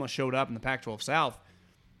Brett Bielema showed up in the Pac-12 South,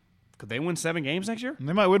 could they win 7 games next year?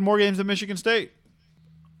 They might win more games than Michigan State.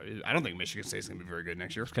 I don't think Michigan State's going to be very good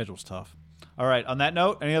next year. Schedule's tough. All right, on that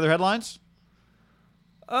note, any other headlines?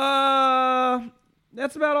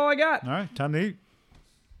 That's about all I got. All right, time to eat.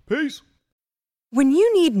 Peace. When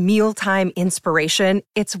you need mealtime inspiration,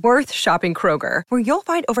 it's worth shopping Kroger, where you'll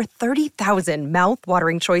find over 30,000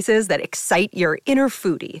 mouth-watering choices that excite your inner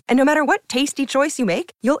foodie. And no matter what tasty choice you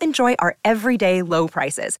make, you'll enjoy our everyday low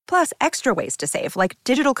prices, plus extra ways to save, like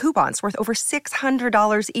digital coupons worth over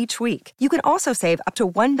 $600 each week. You can also save up to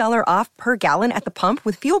 $1 off per gallon at the pump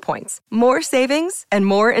with fuel points. More savings and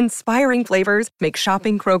more inspiring flavors make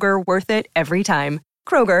shopping Kroger worth it every time.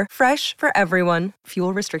 Kroger, fresh for everyone.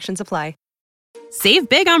 Fuel restrictions apply. Save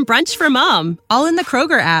big on brunch for mom, all in the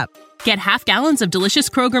Kroger app. Get half gallons of delicious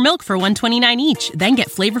Kroger milk for $1.29 each. Then get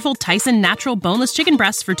flavorful Tyson natural boneless chicken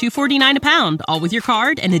breasts for $2.49 a pound, all with your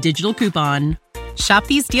card and a digital coupon. Shop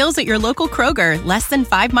these deals at your local Kroger, less than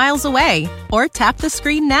 5 miles away. Or tap the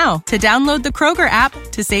screen now to download the Kroger app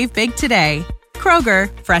to save big today.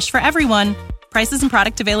 Kroger, fresh for everyone. Prices and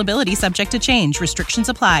product availability subject to change. Restrictions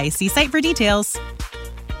apply. See site for details.